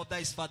happened? What's the name of that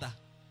his father?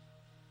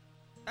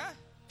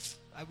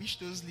 I wish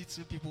those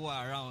little people were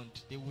around.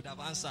 They would have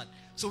answered.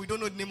 So we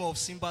don't know the name of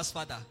Simba's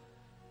father.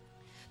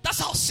 That's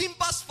how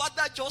Simba's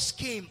father just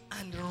came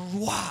and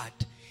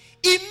roared.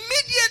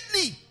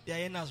 Immediately, the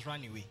hyenas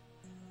ran away.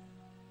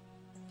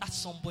 That's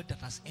somebody that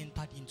has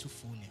entered into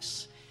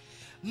fullness.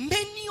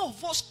 Many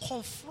of us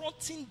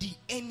confronting the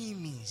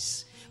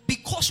enemies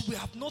because we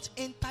have not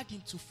entered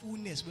into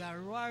fullness. We are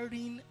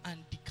roaring and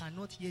they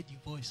cannot hear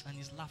the voice and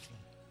is laughing.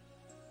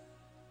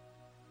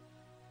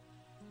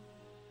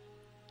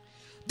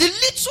 The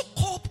little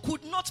cup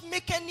could not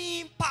make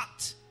any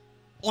impact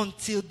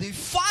until the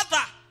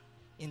Father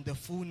in the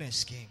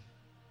fullness came.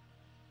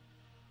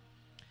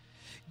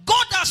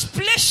 God has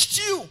placed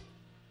you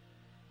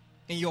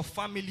in your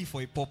family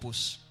for a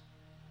purpose.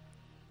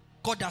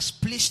 God has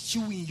placed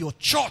you in your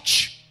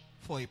church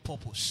for a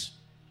purpose.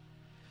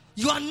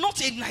 You are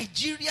not a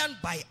Nigerian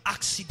by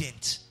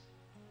accident.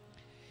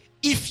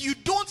 If you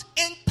don't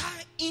enter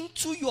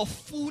into your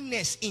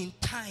fullness in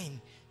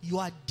time, you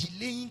are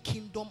delaying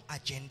kingdom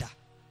agenda.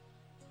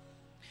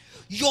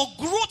 Your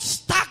growth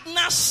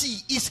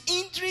stagnancy is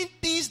hindering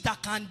things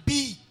that can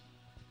be.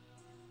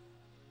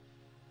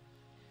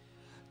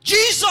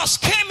 Jesus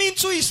came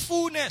into his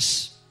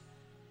fullness.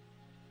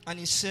 And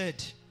he said,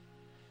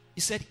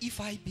 if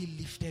I be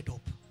lifted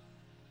up,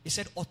 he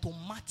said,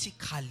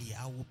 automatically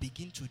I will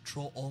begin to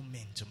draw all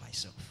men to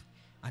myself.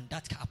 And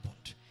that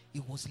happened. He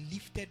was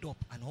lifted up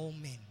and all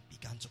men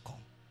began to come.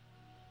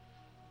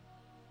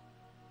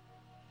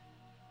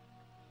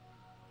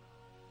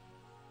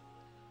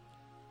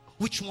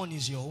 Which one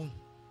is your own?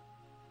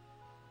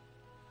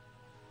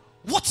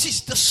 What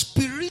is the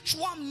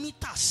spiritual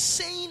meter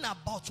saying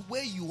about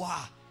where you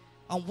are?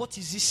 And what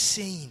is it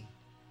saying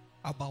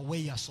about where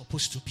you are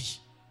supposed to be?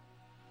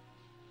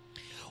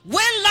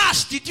 When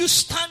last did you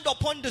stand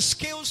upon the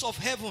scales of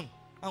heaven?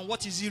 And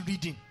what is he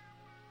reading?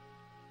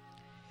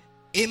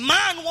 A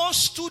man once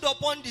stood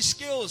upon the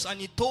scales and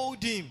he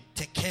told him,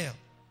 take care.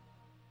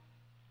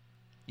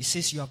 He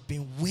says, you have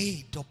been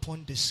weighed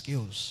upon the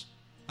scales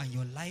and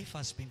your life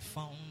has been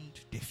found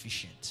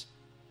deficient.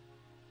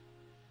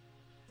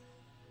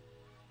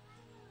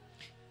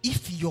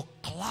 If your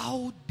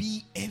cloud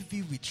be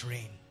heavy with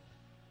rain,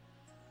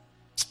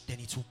 then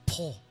it will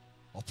pour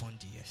upon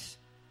the earth.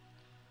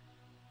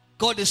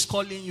 God is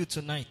calling you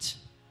tonight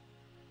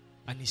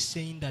and he's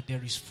saying that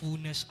there is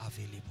fullness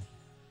available.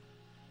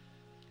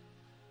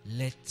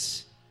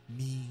 Let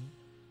me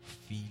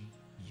fill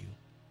you.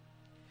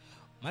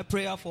 My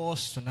prayer for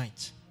us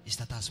tonight is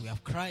that as we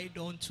have cried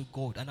unto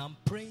God, and I'm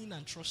praying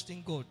and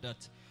trusting God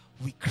that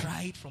we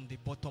cried from the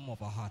bottom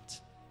of our heart,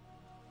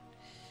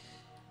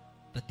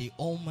 that the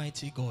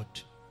Almighty God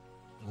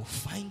will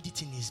find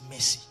it in his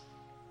mercy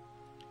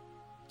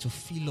to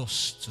fill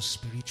us to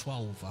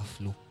spiritual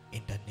overflow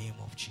in the name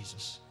of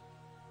Jesus.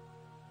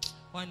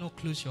 Why not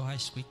close your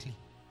eyes quickly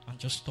and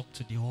just talk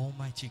to the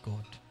Almighty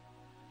God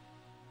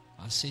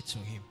and say to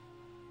him,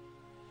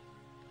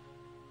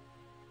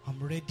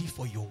 I'm ready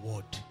for your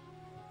word.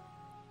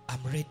 I'm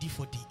ready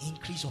for the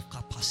increase of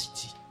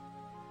capacity.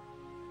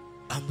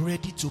 I'm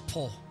ready to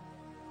pour.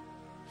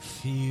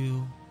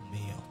 Fill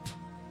me up.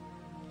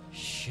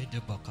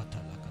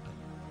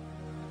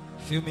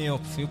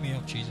 Fill me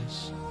up,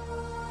 Jesus.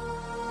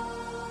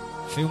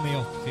 Fill me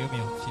up, fill me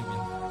up, fill me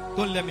up.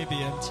 Don't let me be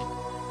empty.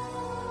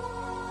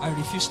 I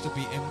refuse to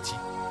be empty.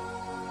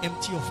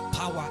 Empty of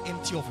power,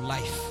 empty of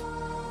life.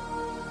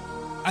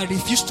 I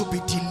refuse to be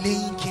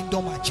delaying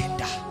kingdom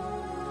agenda.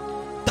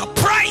 The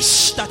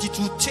price that it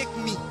will take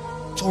me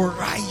to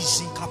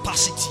rise in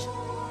capacity.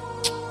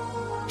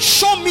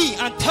 Show me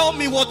and tell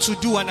me what to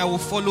do and I will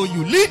follow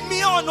you. Lead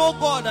me on, oh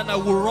God, and I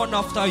will run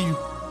after you.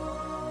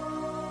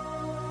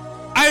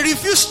 I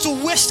refuse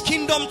to waste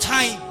kingdom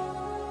time.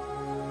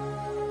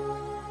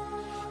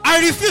 I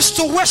refuse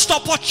to waste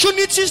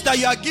opportunities that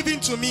you are giving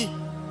to me.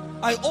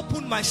 I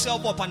open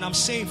myself up and I'm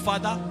saying,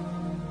 Father,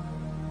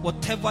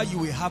 whatever you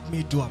will have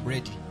me do, I'm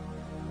ready.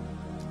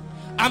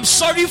 I'm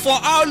sorry for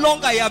how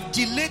long I have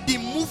delayed the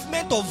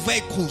movement of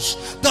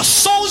vehicles, the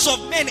souls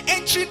of men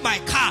entering my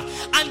car.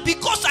 And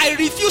because I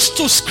refuse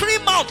to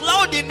scream out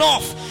loud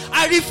enough,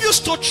 I refuse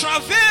to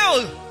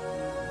travel,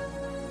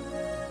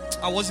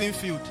 I wasn't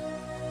filled.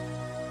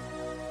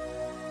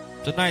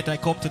 Tonight I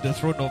come to the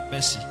throne of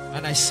mercy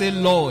and I say,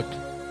 Lord,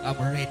 I'm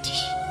ready.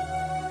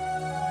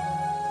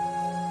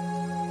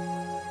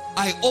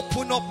 I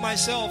open up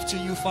myself to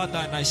you, Father,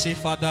 and I say,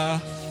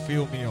 Father,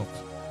 fill me up.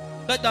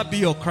 Let that be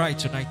your cry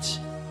tonight.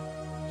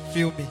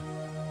 Fill me.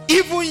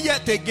 Even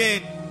yet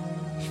again,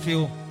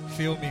 fill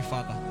me,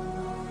 Father.